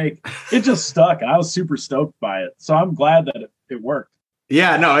 So like it just stuck. And I was super stoked by it. So I'm glad that it worked.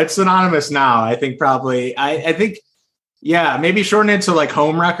 Yeah, no, it's synonymous now. I think probably, I think, yeah, maybe shorten it to like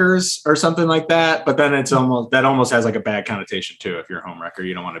Home Wreckers or something like that. But then it's almost has like a bad connotation too. If you're a home wrecker,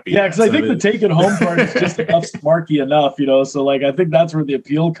 you don't want to be. Yeah, because I think the take it home part is just smarky enough, you know. So like, I think that's where the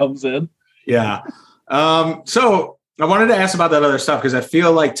appeal comes in. Yeah. So I wanted to ask about that other stuff because I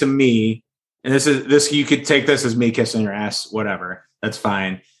feel like to me, and this you could take this as me kissing your ass, whatever. That's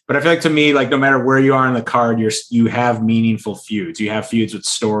fine. But I feel like to me, like no matter where you are in the card, you have meaningful feuds. You have feuds with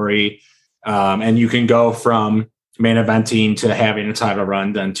story, and you can go from main eventing to having a title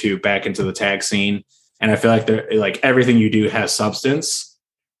run, then to back into the tag scene. And I feel like everything you do has substance.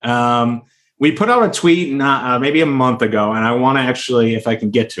 We put out a tweet maybe a month ago, and I want to actually, if I can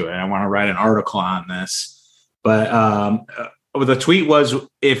get to it, I want to write an article on this. But the tweet was,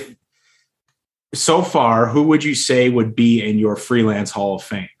 if so far, who would you say would be in your Freelance Hall of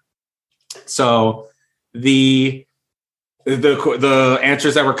Fame? So the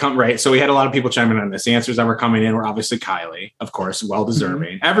answers that were coming, right. So we had a lot of people chiming in on this. The answers that were coming in were obviously Kylie, of course,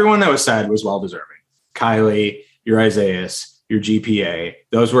 well-deserving. Mm-hmm. Everyone that was said was well-deserving. Kylie, your Isaias, your GPA.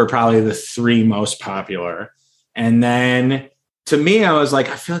 Those were probably the three most popular. And then to me, I was like,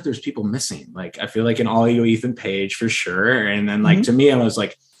 I feel like there's people missing. Like, I feel like in all you, Ethan Page for sure. And then like, to me, I was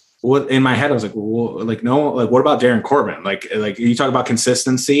like, well, in my head, I was like, well, like, no, like, what about Darren Corbin? Like you talk about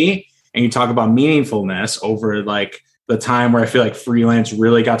consistency and you talk about meaningfulness over like the time where I feel like Freelance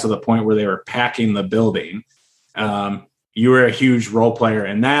really got to the point where they were packing the building. You were a huge role player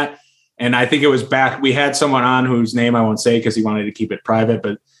in that. And I think it was back, we had someone on whose name I won't say because he wanted to keep it private,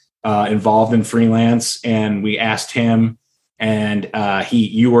 but involved in Freelance. And we asked him and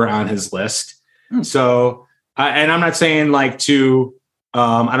you were on his list. So, and I'm not saying like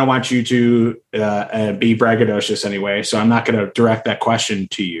I don't want you to be braggadocious anyway, so I'm not going to direct that question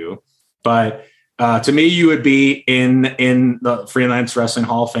to you. But To me, you would be in the Freelance Wrestling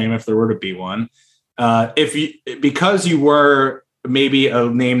Hall of Fame if there were to be one. Because you were maybe a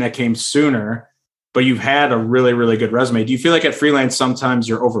name that came sooner, but you've had a really, really good resume. Do you feel like at Freelance sometimes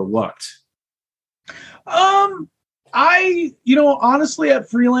you're overlooked? Honestly, at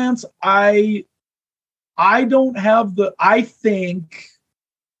Freelance, I don't have I think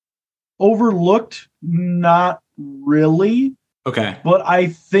overlooked, not really. Okay. But I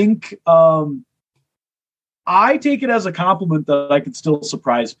think I take it as a compliment that I can still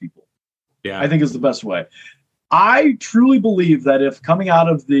surprise people. Yeah. I think is the best way. I truly believe that if coming out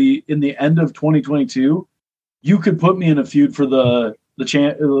of in the end of 2022, you could put me in a feud for the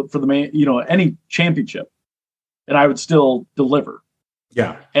main, any championship, and I would still deliver.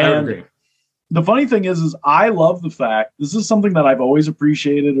 Yeah, and I agree. The funny thing is I love the fact this is something that I've always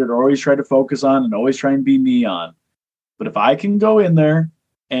appreciated and always tried to focus on and always try and be me on. But if I can go in there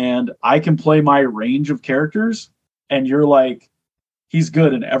and I can play my range of characters, and you're like, he's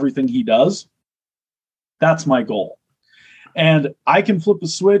good in everything he does, that's my goal. And I can flip a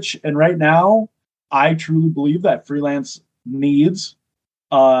switch. And right now, I truly believe that Freelance needs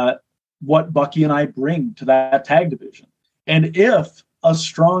what Bucky and I bring to that tag division. And if a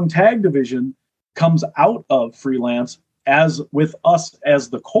strong tag division comes out of Freelance as with us as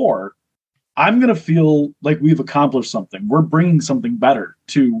the core, I'm going to feel like we've accomplished something. We're bringing something better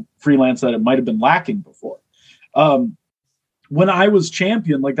to Freelance that it might have been lacking before. When I was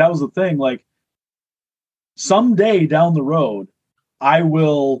champion, like that was the thing, like someday down the road, I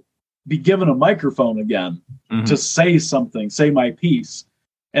will be given a microphone again to say something, say my piece,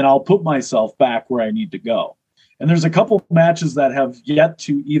 and I'll put myself back where I need to go. And there's a couple matches that have yet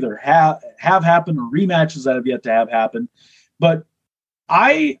to either have happened or rematches that have yet to have happened. But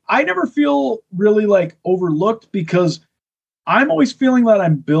I never feel really like overlooked because I'm always feeling that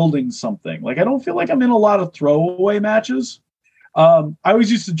I'm building something. Like I don't feel like I'm in a lot of throwaway matches. I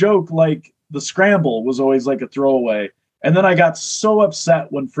always used to joke like the scramble was always like a throwaway. And then I got so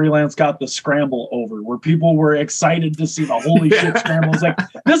upset when Freelance got the scramble over, where people were excited to see the holy shit scramble. It's like,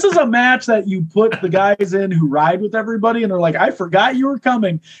 this is a match that you put the guys in who ride with everybody, and they're like, I forgot you were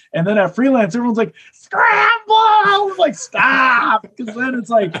coming. And then at Freelance, everyone's like, scramble! Like, stop! Because then it's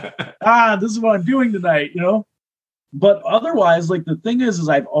like, this is what I'm doing tonight, But otherwise, like, the thing is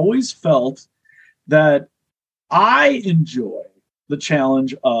I've always felt that I enjoy the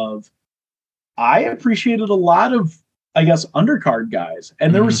challenge of, I appreciated a lot of, I guess, undercard guys.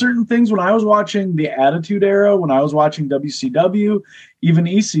 And there were certain things when I was watching the Attitude Era, when I was watching WCW, even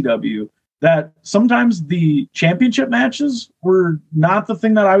ECW, that sometimes the championship matches were not the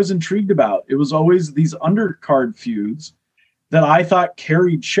thing that I was intrigued about. It was always these undercard feuds that I thought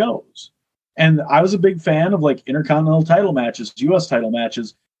carried shows. And I was a big fan of like Intercontinental title matches, US title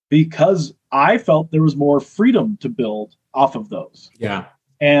matches, because I felt there was more freedom to build off of those. Yeah.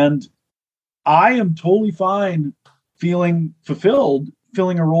 And I am totally fine feeling fulfilled,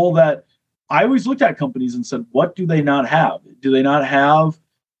 filling a role that I always looked at companies and said, what do they not have? Do they not have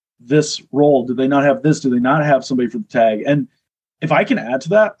this role? Do they not have this? Do they not have somebody for the tag? And if I can add to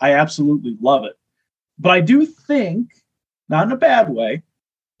that, I absolutely love it. But I do think, not in a bad way,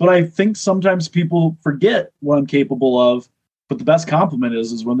 but I think sometimes people forget what I'm capable of. But the best compliment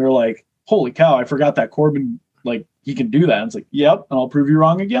is when they're like, holy cow, I forgot that Corbin, like, he can do that. And it's like, yep, and I'll prove you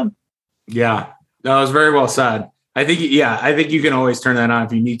wrong again. Yeah, that was very well said. I think you can always turn that on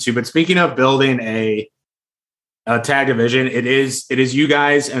if you need to. But speaking of building a tag division, it is you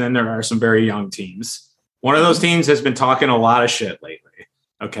guys, and then there are some very young teams. One of those teams has been talking a lot of shit lately.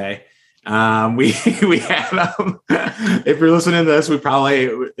 Okay, we had if you're listening to this,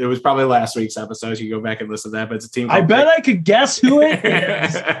 it was probably last week's episode. You can go back and listen to that. But it's a team. I bet I could guess who it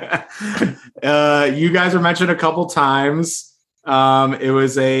is. You guys were mentioned a couple times. It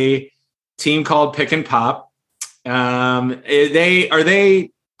was a team called Pick and Pop. So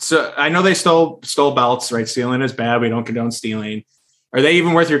I know they stole belts, right? Stealing is bad. We don't condone stealing. Are they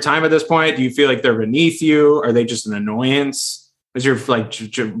even worth your time at this point? Do you feel like they're beneath you? Are they just an annoyance? What's your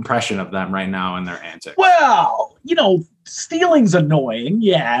impression of them right now and their antics? Well, stealing's annoying.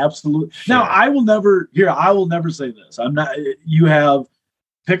 Yeah, absolutely. Sure. Now I will never say this. You have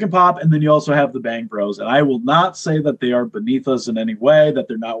Pick and Pop, and then you also have the Bang Bros. And I will not say that they are beneath us in any way, that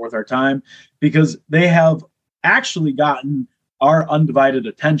they're not worth our time, because they have actually gotten our undivided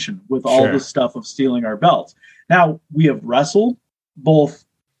attention with all this stuff of stealing our belts. Now, we have wrestled both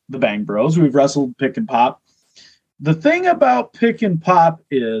the Bang Bros. We've wrestled Pick and Pop. The thing about Pick and Pop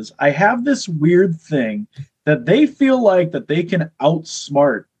is I have this weird thing that they feel like that they can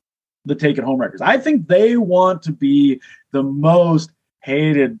outsmart the Take It Home Records. I think they want to be the most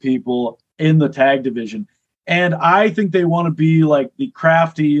hated people in the tag division. And I think they want to be like the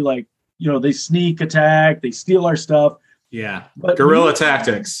crafty, like, they sneak attack, they steal our stuff. Yeah. But guerrilla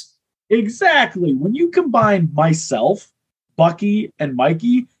tactics. Exactly. When you combine myself, Bucky, and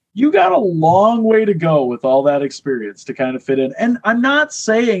Mikey, you got a long way to go with all that experience to kind of fit in. And I'm not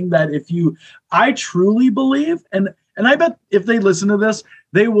saying that I truly believe, and I bet if they listen to this,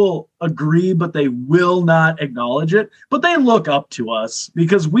 they will agree, but they will not acknowledge it. But they look up to us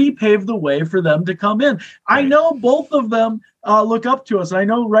because we paved the way for them to come in. Right. I know both of them look up to us. I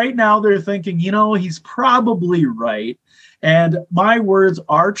know right now they're thinking, he's probably right. And my words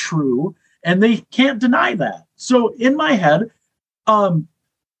are true, and they can't deny that. So in my head,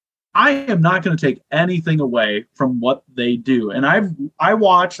 I am not going to take anything away from what they do. And I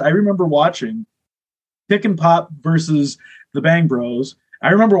remember watching Pick and Pop versus the Bang Bros. I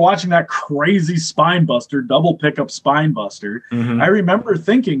remember watching that crazy spine buster, double pickup spine buster. Mm-hmm. I remember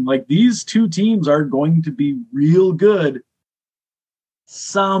thinking, like, these two teams are going to be real good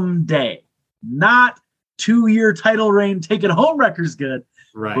someday. Not 2-year title reign, take it home record's good.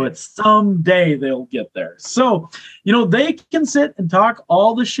 Right. But someday they'll get there. So, they can sit and talk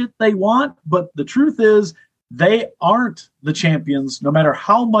all the shit they want, but the truth is they aren't the champions, no matter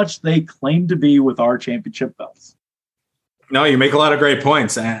how much they claim to be with our championship belts. No, you make a lot of great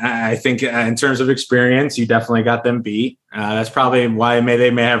points. I think in terms of experience, you definitely got them beat. That's probably why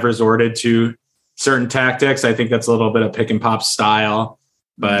they may have resorted to certain tactics. I think that's a little bit of Pick and Pop style.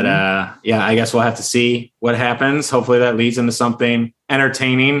 But I guess we'll have to see what happens. Hopefully that leads into something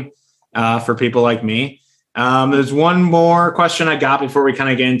entertaining for people like me. There's one more question I got before we kind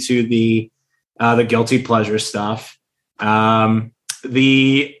of get into the guilty pleasure stuff.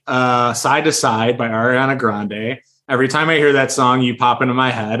 The Side to Side by Ariana Grande. Every time I hear that song, you pop into my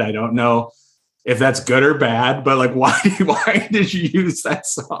head. I don't know if that's good or bad, but like, why did you use that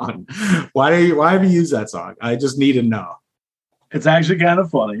song? Why have you used that song? I just need to know. It's actually kind of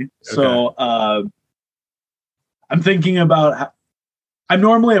funny. Okay. So I'm thinking about I'm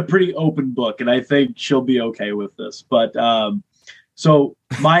normally a pretty open book, and I think she'll be okay with this. But so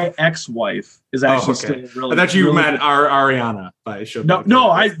my ex-wife is actually still really. I thought you meant Ariana. I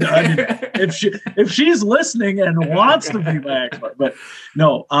mean, if she's listening and wants to be my ex-wife, but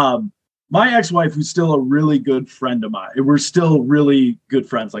no, my ex-wife, who's still a really good friend of mine. We're still really good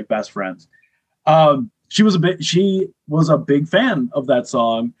friends, like best friends. She was a big fan of that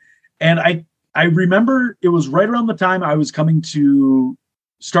song. And I remember it was right around the time I was coming to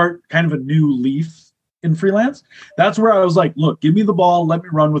start kind of a new leaf in freelance. That's where I was like, look, give me the ball. Let me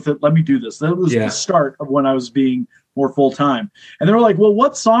run with it. Let me do this. That was the start of when I was being more full-time. And they were like, well,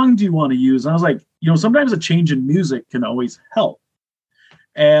 what song do you want to use? And I was like, sometimes a change in music can always help.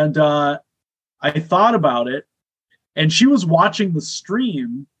 And I thought about it, and she was watching the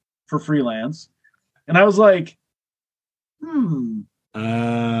stream for freelance. And I was like,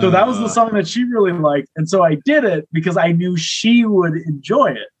 So that was the song that she really liked. And so I did it because I knew she would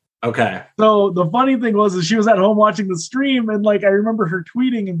enjoy it. Okay. So the funny thing was she was at home watching the stream, and like I remember her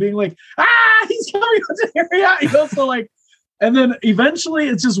tweeting and being like, he's coming to the area. So like, and then eventually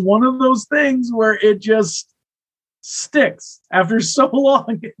it's just one of those things where it just sticks after so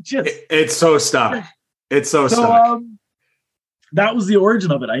long. It's so stuck. It's so stuck. That was the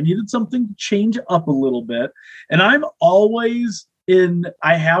origin of it. I needed something to change up a little bit. And I'm always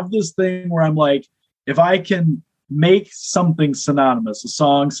I have this thing where I'm like, if I can make something synonymous, a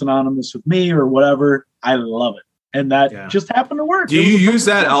song synonymous with me or whatever, I love it. And that just happened to work. Do you use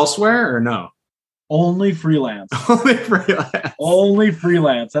that elsewhere or no? Only freelance. Only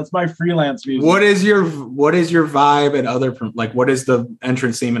freelance. That's my freelance music. What is your vibe and other, like, what is the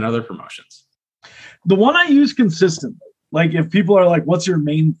entrance theme and other promotions? The one I use consistently. Like if people are like, what's your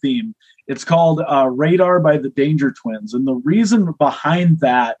main theme? It's called Radar by the Danger Twins. And the reason behind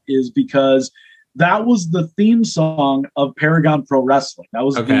that is because that was the theme song of Paragon Pro Wrestling. That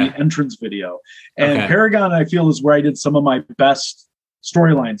was the entrance video. And Paragon, I feel, is where I did some of my best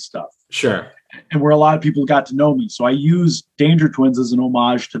storyline stuff. Sure. And where a lot of people got to know me. So I use Danger Twins as an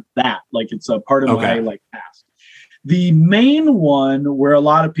homage to that. Like it's a part of my past. The main one where a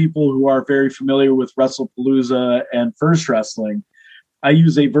lot of people who are very familiar with WrestlePalooza and First Wrestling, I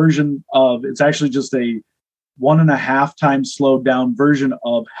use a version of, it's actually just a 1.5 times slowed down version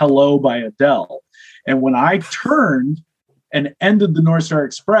of Hello by Adele. And when I turned and ended the North Star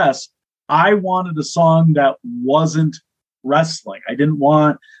Express, I wanted a song that wasn't wrestling. I didn't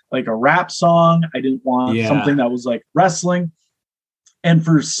want like a rap song. I didn't want something that was like wrestling. And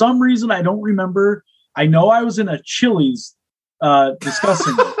for some reason, I don't remember. I know I was in a Chili's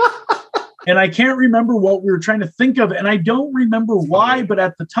discussing it. And I can't remember what we were trying to think of. And I don't remember why, but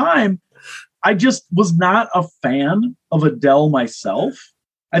at the time, I just was not a fan of Adele myself.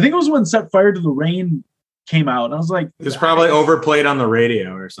 I think it was when Set Fire to the Rain came out. And I was like, it was probably overplayed on the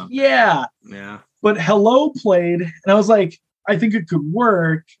radio or something. Yeah. Yeah. But Hello played, and I was like, I think it could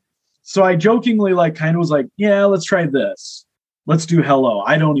work. So I jokingly like kind of was like, yeah, let's try this. Let's do Hello.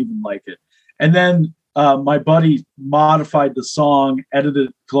 I don't even like it. And then my buddy modified the song,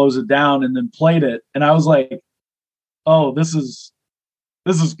 edited, closed it down, and then played it. And I was like, oh, this is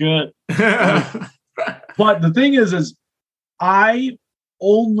good. But the thing is I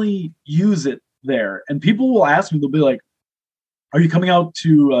only use it there. And people will ask me, they'll be like, are you coming out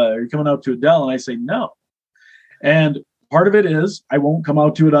to Adele? And I say no. And part of it is I won't come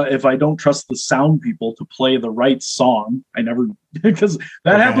out to it if I don't trust the sound people to play the right song. I never, because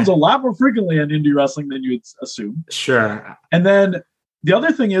that happens a lot more frequently in indie wrestling than you would assume. Sure. And then the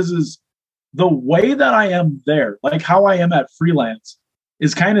other thing is the way that I am there, like how I am at Freelance,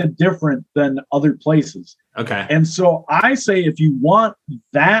 is kind of different than other places. Okay. And so I say, if you want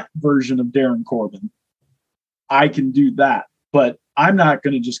that version of Darren Corbin, I can do that. But I'm not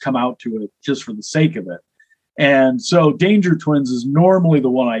going to just come out to it just for the sake of it. And so Danger Twins is normally the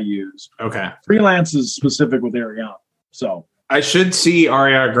one I use. Okay. Freelance is specific with Ariana. So I should see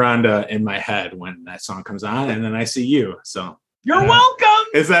Ariana Grande in my head when that song comes on, and then I see you. So you're welcome.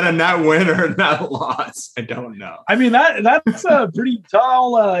 Is that a net win or a net loss? I don't know. I mean, that's a pretty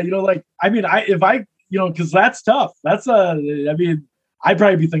tall, because that's tough. I'd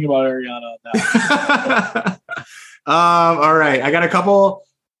probably be thinking about Ariana now. All right. I got a couple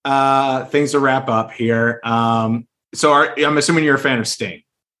things to wrap up here. So I'm assuming you're a fan of Sting.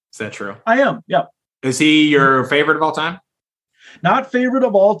 Is that true? I am. Yeah. Is he your favorite of all time? Not favorite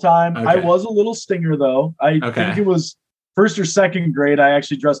of all time. Okay. I was a little Stinger though. I think it was first or second grade. I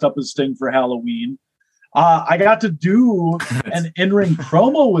actually dressed up as Sting for Halloween. I got to do an in-ring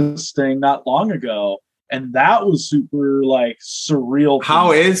promo with Sting not long ago, and that was super surreal.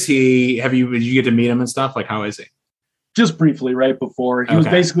 How is he? Did you get to meet him and stuff? Like, how is he? Just briefly, right before. He was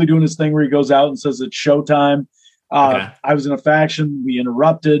basically doing his thing where he goes out and says it's showtime. I was in a faction. We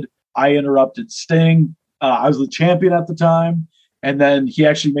interrupted. I interrupted Sting. I was the champion at the time. And then he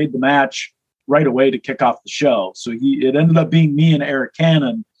actually made the match right away to kick off the show. So it ended up being me and Eric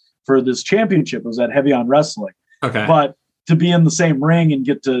Cannon for this championship. It was at Heavy on Wrestling. Okay. But to be in the same ring and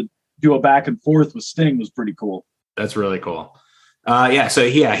get to do a back and forth with Sting was pretty cool. That's really cool.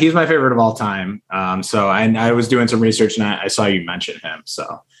 He's my favorite of all time. I was doing some research and I saw you mention him.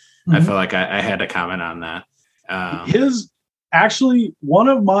 So I feel like I had to comment on that. His actually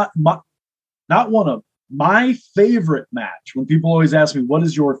my favorite match. When people always ask me, what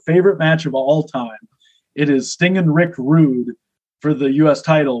is your favorite match of all time? It is Sting and Rick Rude for the US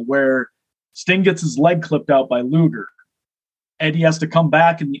title, where Sting gets his leg clipped out by Luger. And he has to come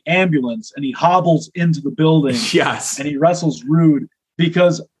back in the ambulance and he hobbles into the building. Yes. And he wrestles Rude,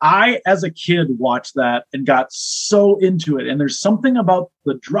 because I, as a kid, watched that and got so into it. And there's something about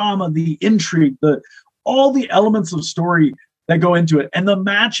the drama, the intrigue, all the elements of story that go into it. And the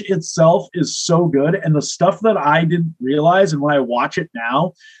match itself is so good. And the stuff that I didn't realize, and when I watch it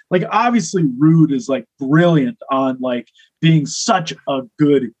now, obviously Rude is brilliant on being such a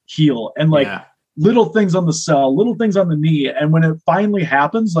good heel. And little things on the cell, little things on the knee. And when it finally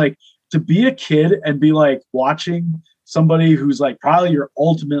happens, to be a kid and be watching somebody who's probably your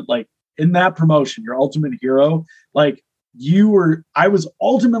ultimate, in that promotion, your ultimate hero, I was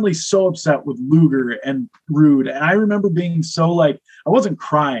ultimately so upset with Luger and Rude. And I remember being so I wasn't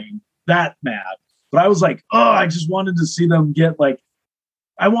crying that mad, but I was I just wanted to see them get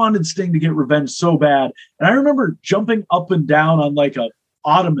I wanted Sting to get revenge so bad. And I remember jumping up and down on a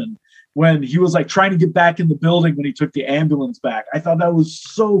ottoman when he was trying to get back in the building when he took the ambulance back. I thought that was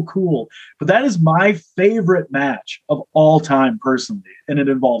so cool. But that is my favorite match of all time personally, and it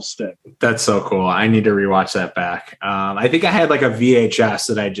involves Sting. That's so cool. I need to rewatch that back. I think I had a VHS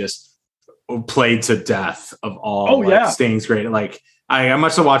that I just played to death of all Sting's great. I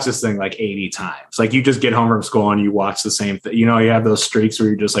must have watched this thing 80 times. You just get home from school and you watch the same thing. You have those streaks where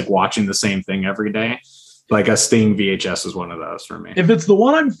you're just watching the same thing every day. A Sting VHS is one of those for me. If it's the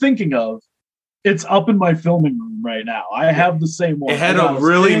one I'm thinking of, it's up in my filming room right now. I have the same one. It had a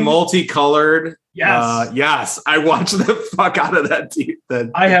really multicolored. Yes. Yes. I watched the fuck out of that.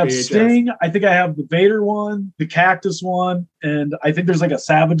 I have VHS. Sting. I think I have the Vader one, the Cactus one, and I think there's a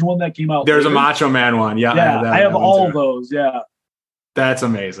Savage one that came out. There's later. a Macho Man one. Yeah. I have all of those. Yeah. That's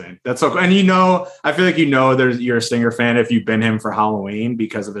amazing. That's so cool. And I feel you're a Stinger fan if you've been him for Halloween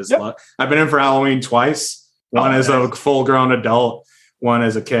because of his look. I've been him for Halloween twice. One as a full-grown adult, one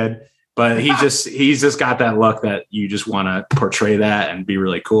as a kid. But he's just got that look that you just want to portray that and be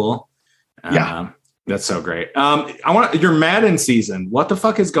really cool. Yeah. That's so great. I want your Madden season. What the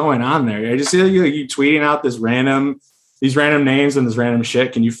fuck is going on there? I just see you tweeting out these random names and this random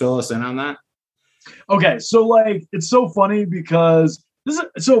shit. Can you fill us in on that? Okay, so like it's so funny because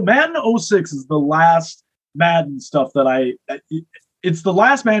Madden 06 is the last Madden stuff that it's the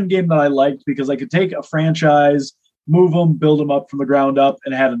last Madden game that I liked because I could take a franchise, move them, build them up from the ground up,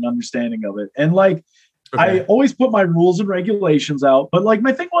 and had an understanding of it. And like I always put my rules and regulations out, but like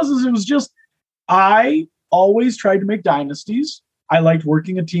my thing was it was just I always tried to make dynasties. I liked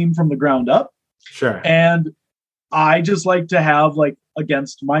working a team from the ground up. Sure. And I just like to have like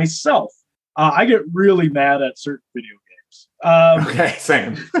against myself. I get really mad at certain video games. Okay,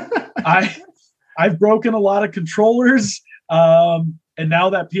 same. I've broken a lot of controllers, and now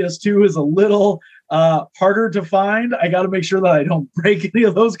that PS2 is a little harder to find, I got to make sure that I don't break any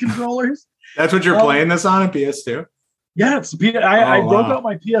of those controllers. That's what you're playing this on a PS2? Yeah, I broke out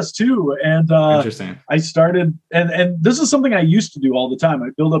my PS2 and interesting. I started, and this is something I used to do all the time.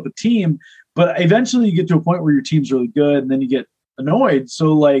 I build up a team, but eventually you get to a point where your team's really good, and then you get annoyed.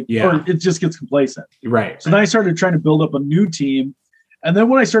 So like, or it just gets complacent. Right. So then I started trying to build up a new team. And then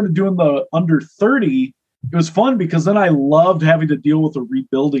when I started doing the under 30, it was fun because then I loved having to deal with a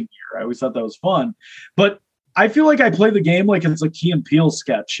rebuilding year. I always thought that was fun. But I feel like I play the game like it's a Key and Peele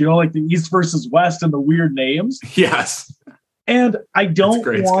sketch, like the East versus West and the weird names. Yes. And I don't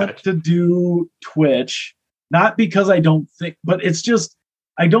want to do Twitch, not because I don't think, but it's just,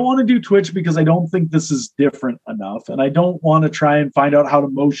 I don't want to do Twitch because I don't think this is different enough. And I don't want to try and find out how to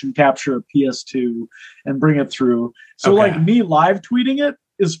motion capture a PS2 and bring it through. So like me live tweeting it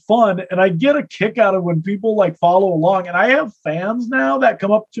is fun. And I get a kick out of when people like follow along. And I have fans now that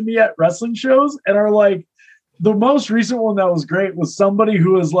come up to me at wrestling shows and are like, the most recent one that was great was somebody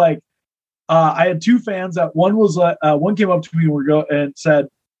who was like, I had two fans that one came up to me and said,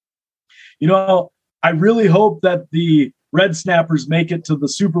 I really hope that the Red Snappers make it to the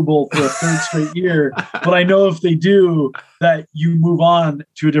Super Bowl for a third straight year, but I know if they do that you move on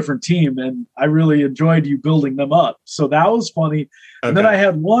to a different team, and I really enjoyed you building them up. So that was funny. And then I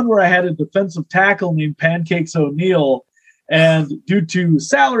had one where I had a defensive tackle named Pancakes O'Neal, and due to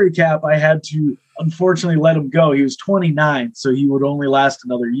salary cap, I had to unfortunately let him go. He was 29, so he would only last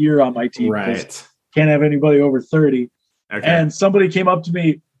another year on my team. Right. Can't have anybody over 30. Okay. And somebody came up to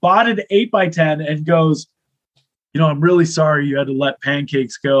me, botted 8x10, and goes, I'm really sorry you had to let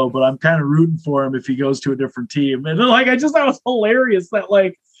Pancakes go, but I'm kind of rooting for him if he goes to a different team. And like, I just thought it was hilarious that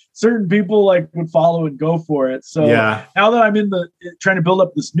like certain people like would follow and go for it. So now that I'm trying to build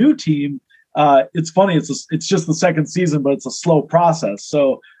up this new team, it's funny. It's just the second season, but it's a slow process.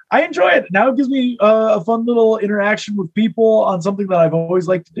 So I enjoy it. Now it gives me a fun little interaction with people on something that I've always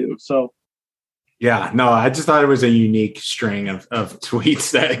liked to do. So. Yeah, no, I just thought it was a unique string of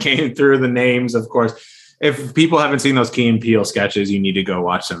tweets that came through the names, of course. If people haven't seen those Key and Peele sketches, you need to go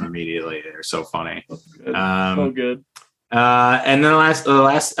watch them immediately. They're so funny. So good. And then last,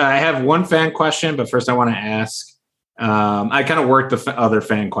 I have one fan question, but first I want to ask. I kind of worked the other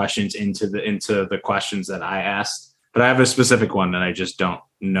fan questions into the questions that I asked, but I have a specific one that I just don't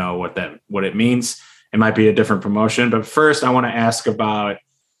know what it means. It might be a different promotion, but first I want to ask about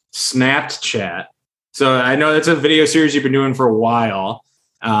Snapped Chat. So I know that's a video series you've been doing for a while.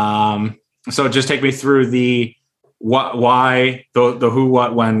 So just take me through the what, why, the who,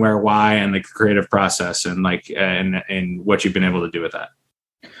 what, when, where, why, and the creative process, and like and what you've been able to do with that.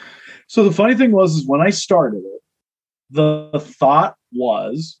 So the funny thing is when I started it, the thought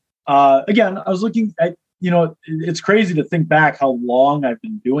was again, I was looking at it's crazy to think back how long I've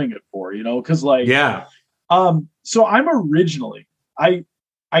been doing it for, because like so I'm originally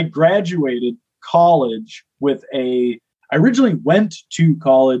I graduated college with I originally went to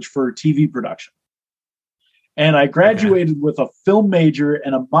college for TV production. And I graduated with a film major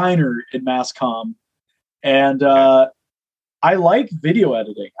and a minor in mass comm. And I like video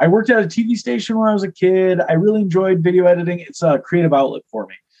editing. I worked at a TV station when I was a kid. I really enjoyed video editing. It's a creative outlet for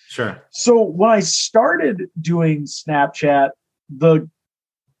me. Sure. So when I started doing Snapchat,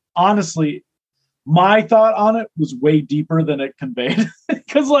 honestly, my thought on it was way deeper than it conveyed.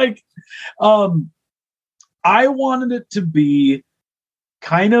 Because I wanted it to be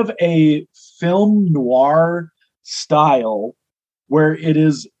kind of a film noir style where it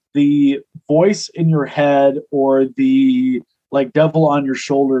is the voice in your head or the like devil on your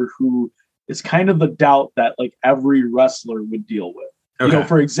shoulder who is kind of the doubt that like every wrestler would deal with. Okay.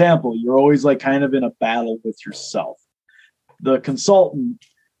 For example, you're always like kind of in a battle with yourself. The consultant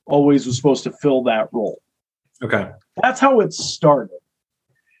always was supposed to fill that role. Okay. That's how it started.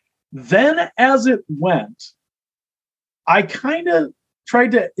 Then as it went, I kind of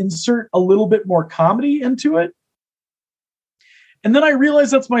tried to insert a little bit more comedy into it. And then I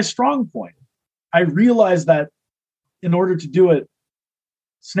realized that's my strong point. I realized that in order to do it,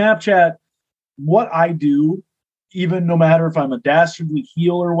 Snapchat, what I do, even no matter if I'm a dastardly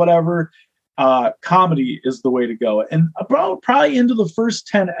heel or whatever, comedy is the way to go. And probably into the first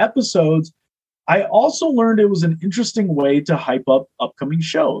 10 episodes, I also learned it was an interesting way to hype up upcoming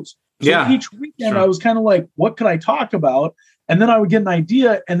shows. So each weekend I was kind of like, what could I talk about? And then I would get an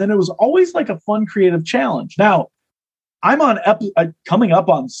idea. And then it was always like a fun creative challenge. Now, I'm on coming up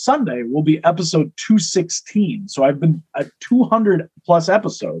on Sunday will be episode 216. So I've been at 200 plus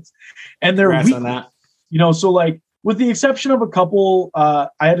episodes, and they're weekly, on that. So like with the exception of a couple, I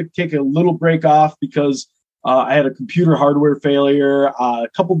had to take a little break off because I had a computer hardware failure, a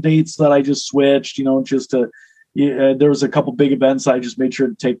couple dates that I just switched, just to, there was a couple big events I just made sure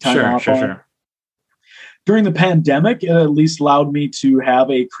to take time off on. Sure. During the pandemic, it at least allowed me to have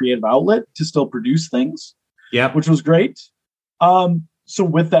a creative outlet to still produce things. Yeah, which was great. So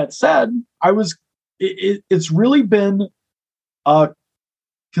with that said, it's really been a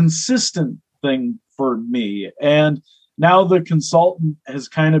consistent thing for me. And now the consultant has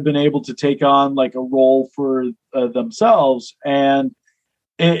kind of been able to take on like a role for themselves. And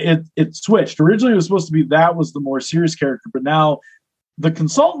it switched. Originally, it was supposed to be that was the more serious character, but now the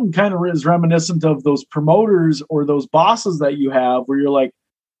consultant kind of is reminiscent of those promoters or those bosses that you have where you're like,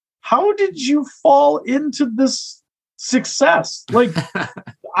 how did you fall into this success? Like,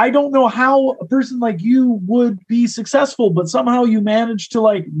 I don't know how a person like you would be successful, but somehow you managed to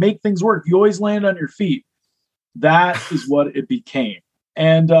like make things work. You always land on your feet. That is what it became.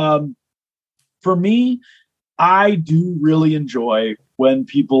 And for me, I do really enjoy when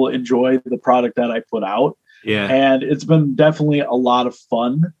people enjoy the product that I put out. Yeah. And it's been definitely a lot of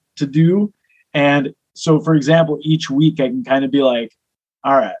fun to do. And so, for example, each week I can kind of be like,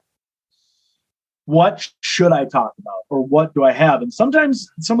 all right, what should I talk about? Or what do I have? And sometimes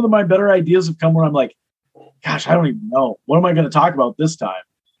some of my better ideas have come where I'm like, gosh, I don't even know. What am I going to talk about this time?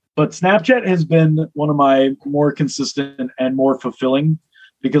 But Snapchat has been one of my more consistent and more fulfilling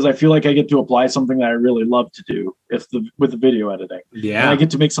because I feel like I get to apply something that I really love to do with the video editing. Yeah. And I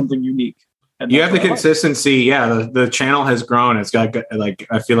get to make something unique. And you have the consistency. Yeah. The channel has grown. It's got like,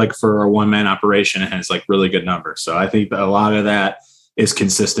 I feel like for a one-man operation, it has like really good numbers. So I think a lot of that is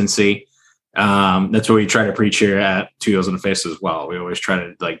consistency. That's what we try to preach here at Two Heels in the Face as well. We always try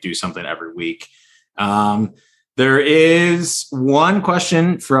to like do something every week. There is one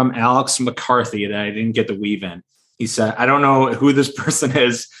question from Alex McCarthy that I didn't get to weave in. He said, I don't know who this person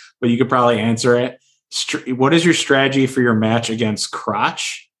is, but you could probably answer it. What is your strategy for your match against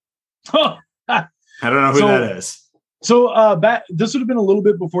Crotch? I don't know who that is. So this would have been a little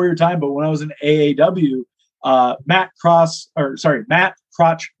bit before your time, but when I was in AAW, Matt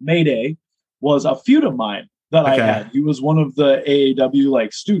Crotch Mayday was a feud of mine that I had. He was one of the AAW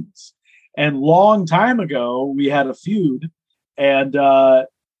like students. And long time ago, we had a feud. And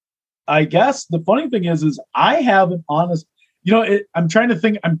I guess the funny thing is I have an honest, I'm trying to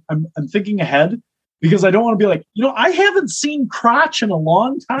think, I'm thinking ahead because I don't want to be like, I haven't seen Crotch in a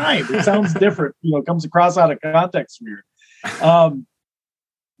long time. It sounds different, it comes across out of context weird.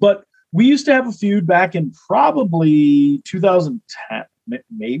 But we used to have a feud back in probably 2010,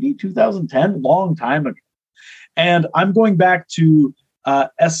 maybe 2010, long time ago. And I'm going back to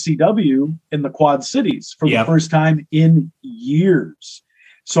SCW in the Quad Cities for the first time in years.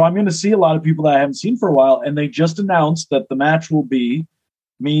 So I'm going to see a lot of people that I haven't seen for a while. And they just announced that the match will be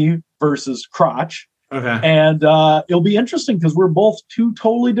me versus Crotch. Okay. And it'll be interesting because we're both two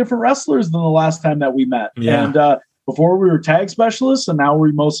totally different wrestlers than the last time that we met. Yeah. And before we were tag specialists, and now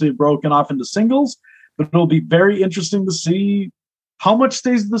we're mostly broken off into singles. But it'll be very interesting to see how much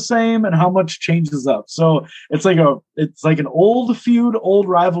stays the same and how much changes up. So it's like an old feud, old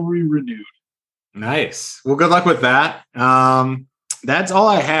rivalry renewed. Nice. Well, good luck with that. That's all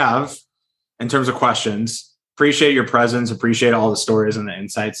I have in terms of questions. Appreciate your presence. Appreciate all the stories and the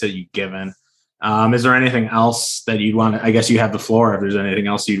insights that you've given. Is there anything else that you'd want to, I guess you have the floor, if there's anything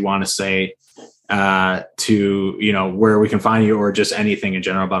else you'd want to say to, where we can find you or just anything in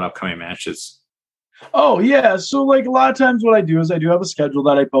general about upcoming matches? Oh, yeah. So like a lot of times what I do is I do have a schedule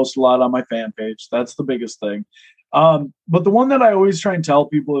that I post a lot on my fan page. That's the biggest thing. But the one that I always try and tell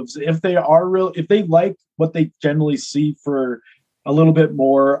people is if they like what they generally see for a little bit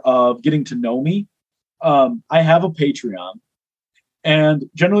more of getting to know me, I have a Patreon. And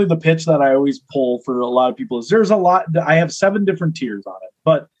generally the pitch that I always pull for a lot of people is I have 7 different tiers on it,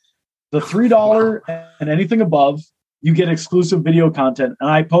 but the $3 and anything above, you get exclusive video content. And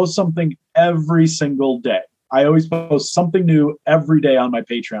I post something every single day. I always post something new every day on my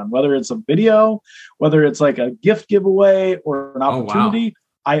Patreon, whether it's a video, whether it's like a gift giveaway or an opportunity.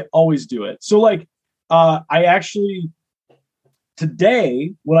 Wow. I always do it. So like, I actually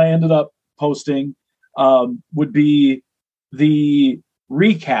today, what I ended up posting would be the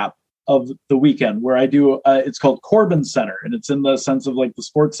recap of the weekend where I do, it's called Corbin Center, and it's in the sense of like the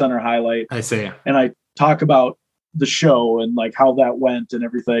Sports Center highlight. I see. And I talk about the show and like how that went and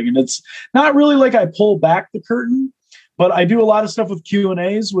everything. And it's not really like I pull back the curtain, but I do a lot of stuff with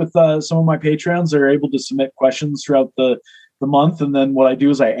Q&As with some of my patrons. They're able to submit questions throughout the month. And then what I do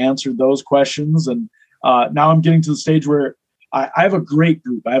is I answer those questions. And now I'm getting to the stage where I have a great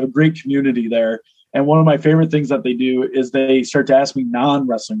group. I have a great community there. And one of my favorite things that they do is they start to ask me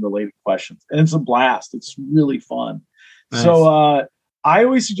non-wrestling related questions. And it's a blast. It's really fun. Nice. So I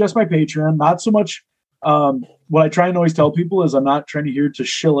always suggest my Patreon, not so much. What I try and always tell people is I'm not trying to here to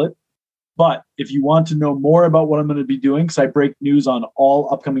shill it. But if you want to know more about what I'm going to be doing, because I break news on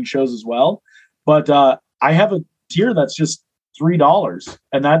all upcoming shows as well. But I have a tier that's just $3,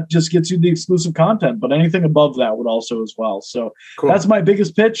 and that just gets you the exclusive content. But anything above that would also as well. So cool. That's my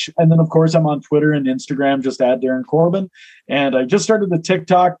biggest pitch. And then, of course, I'm on Twitter and Instagram, just at Darren Corbin. And I just started the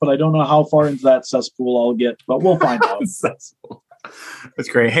TikTok, but I don't know how far into that cesspool I'll get. But we'll find out. That's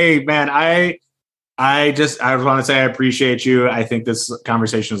great. Hey, man, I want to say I appreciate you. I think this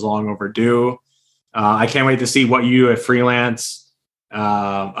conversation is long overdue. I can't wait to see what you at Freelance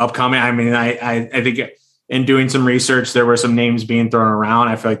upcoming. I mean, I think in doing some research, there were some names being thrown around.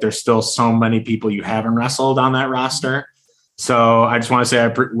 I feel like there's still so many people you haven't wrestled on that roster. So I just want to say,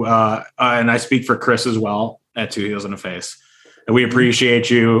 and I speak for Chris as well at Two Heels and a Face. And we appreciate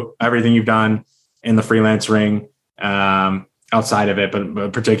you, everything you've done in the Freelance ring. Outside of it,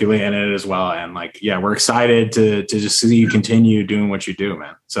 but particularly in it as well. And like, yeah, we're excited to just see you continue doing what you do,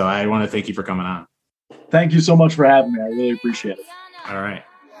 man. So I want to thank you for coming on. Thank you so much for having me. I really appreciate it. All right.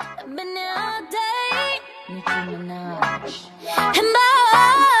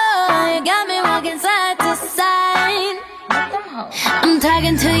 I'm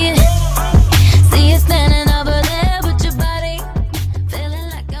talking to you.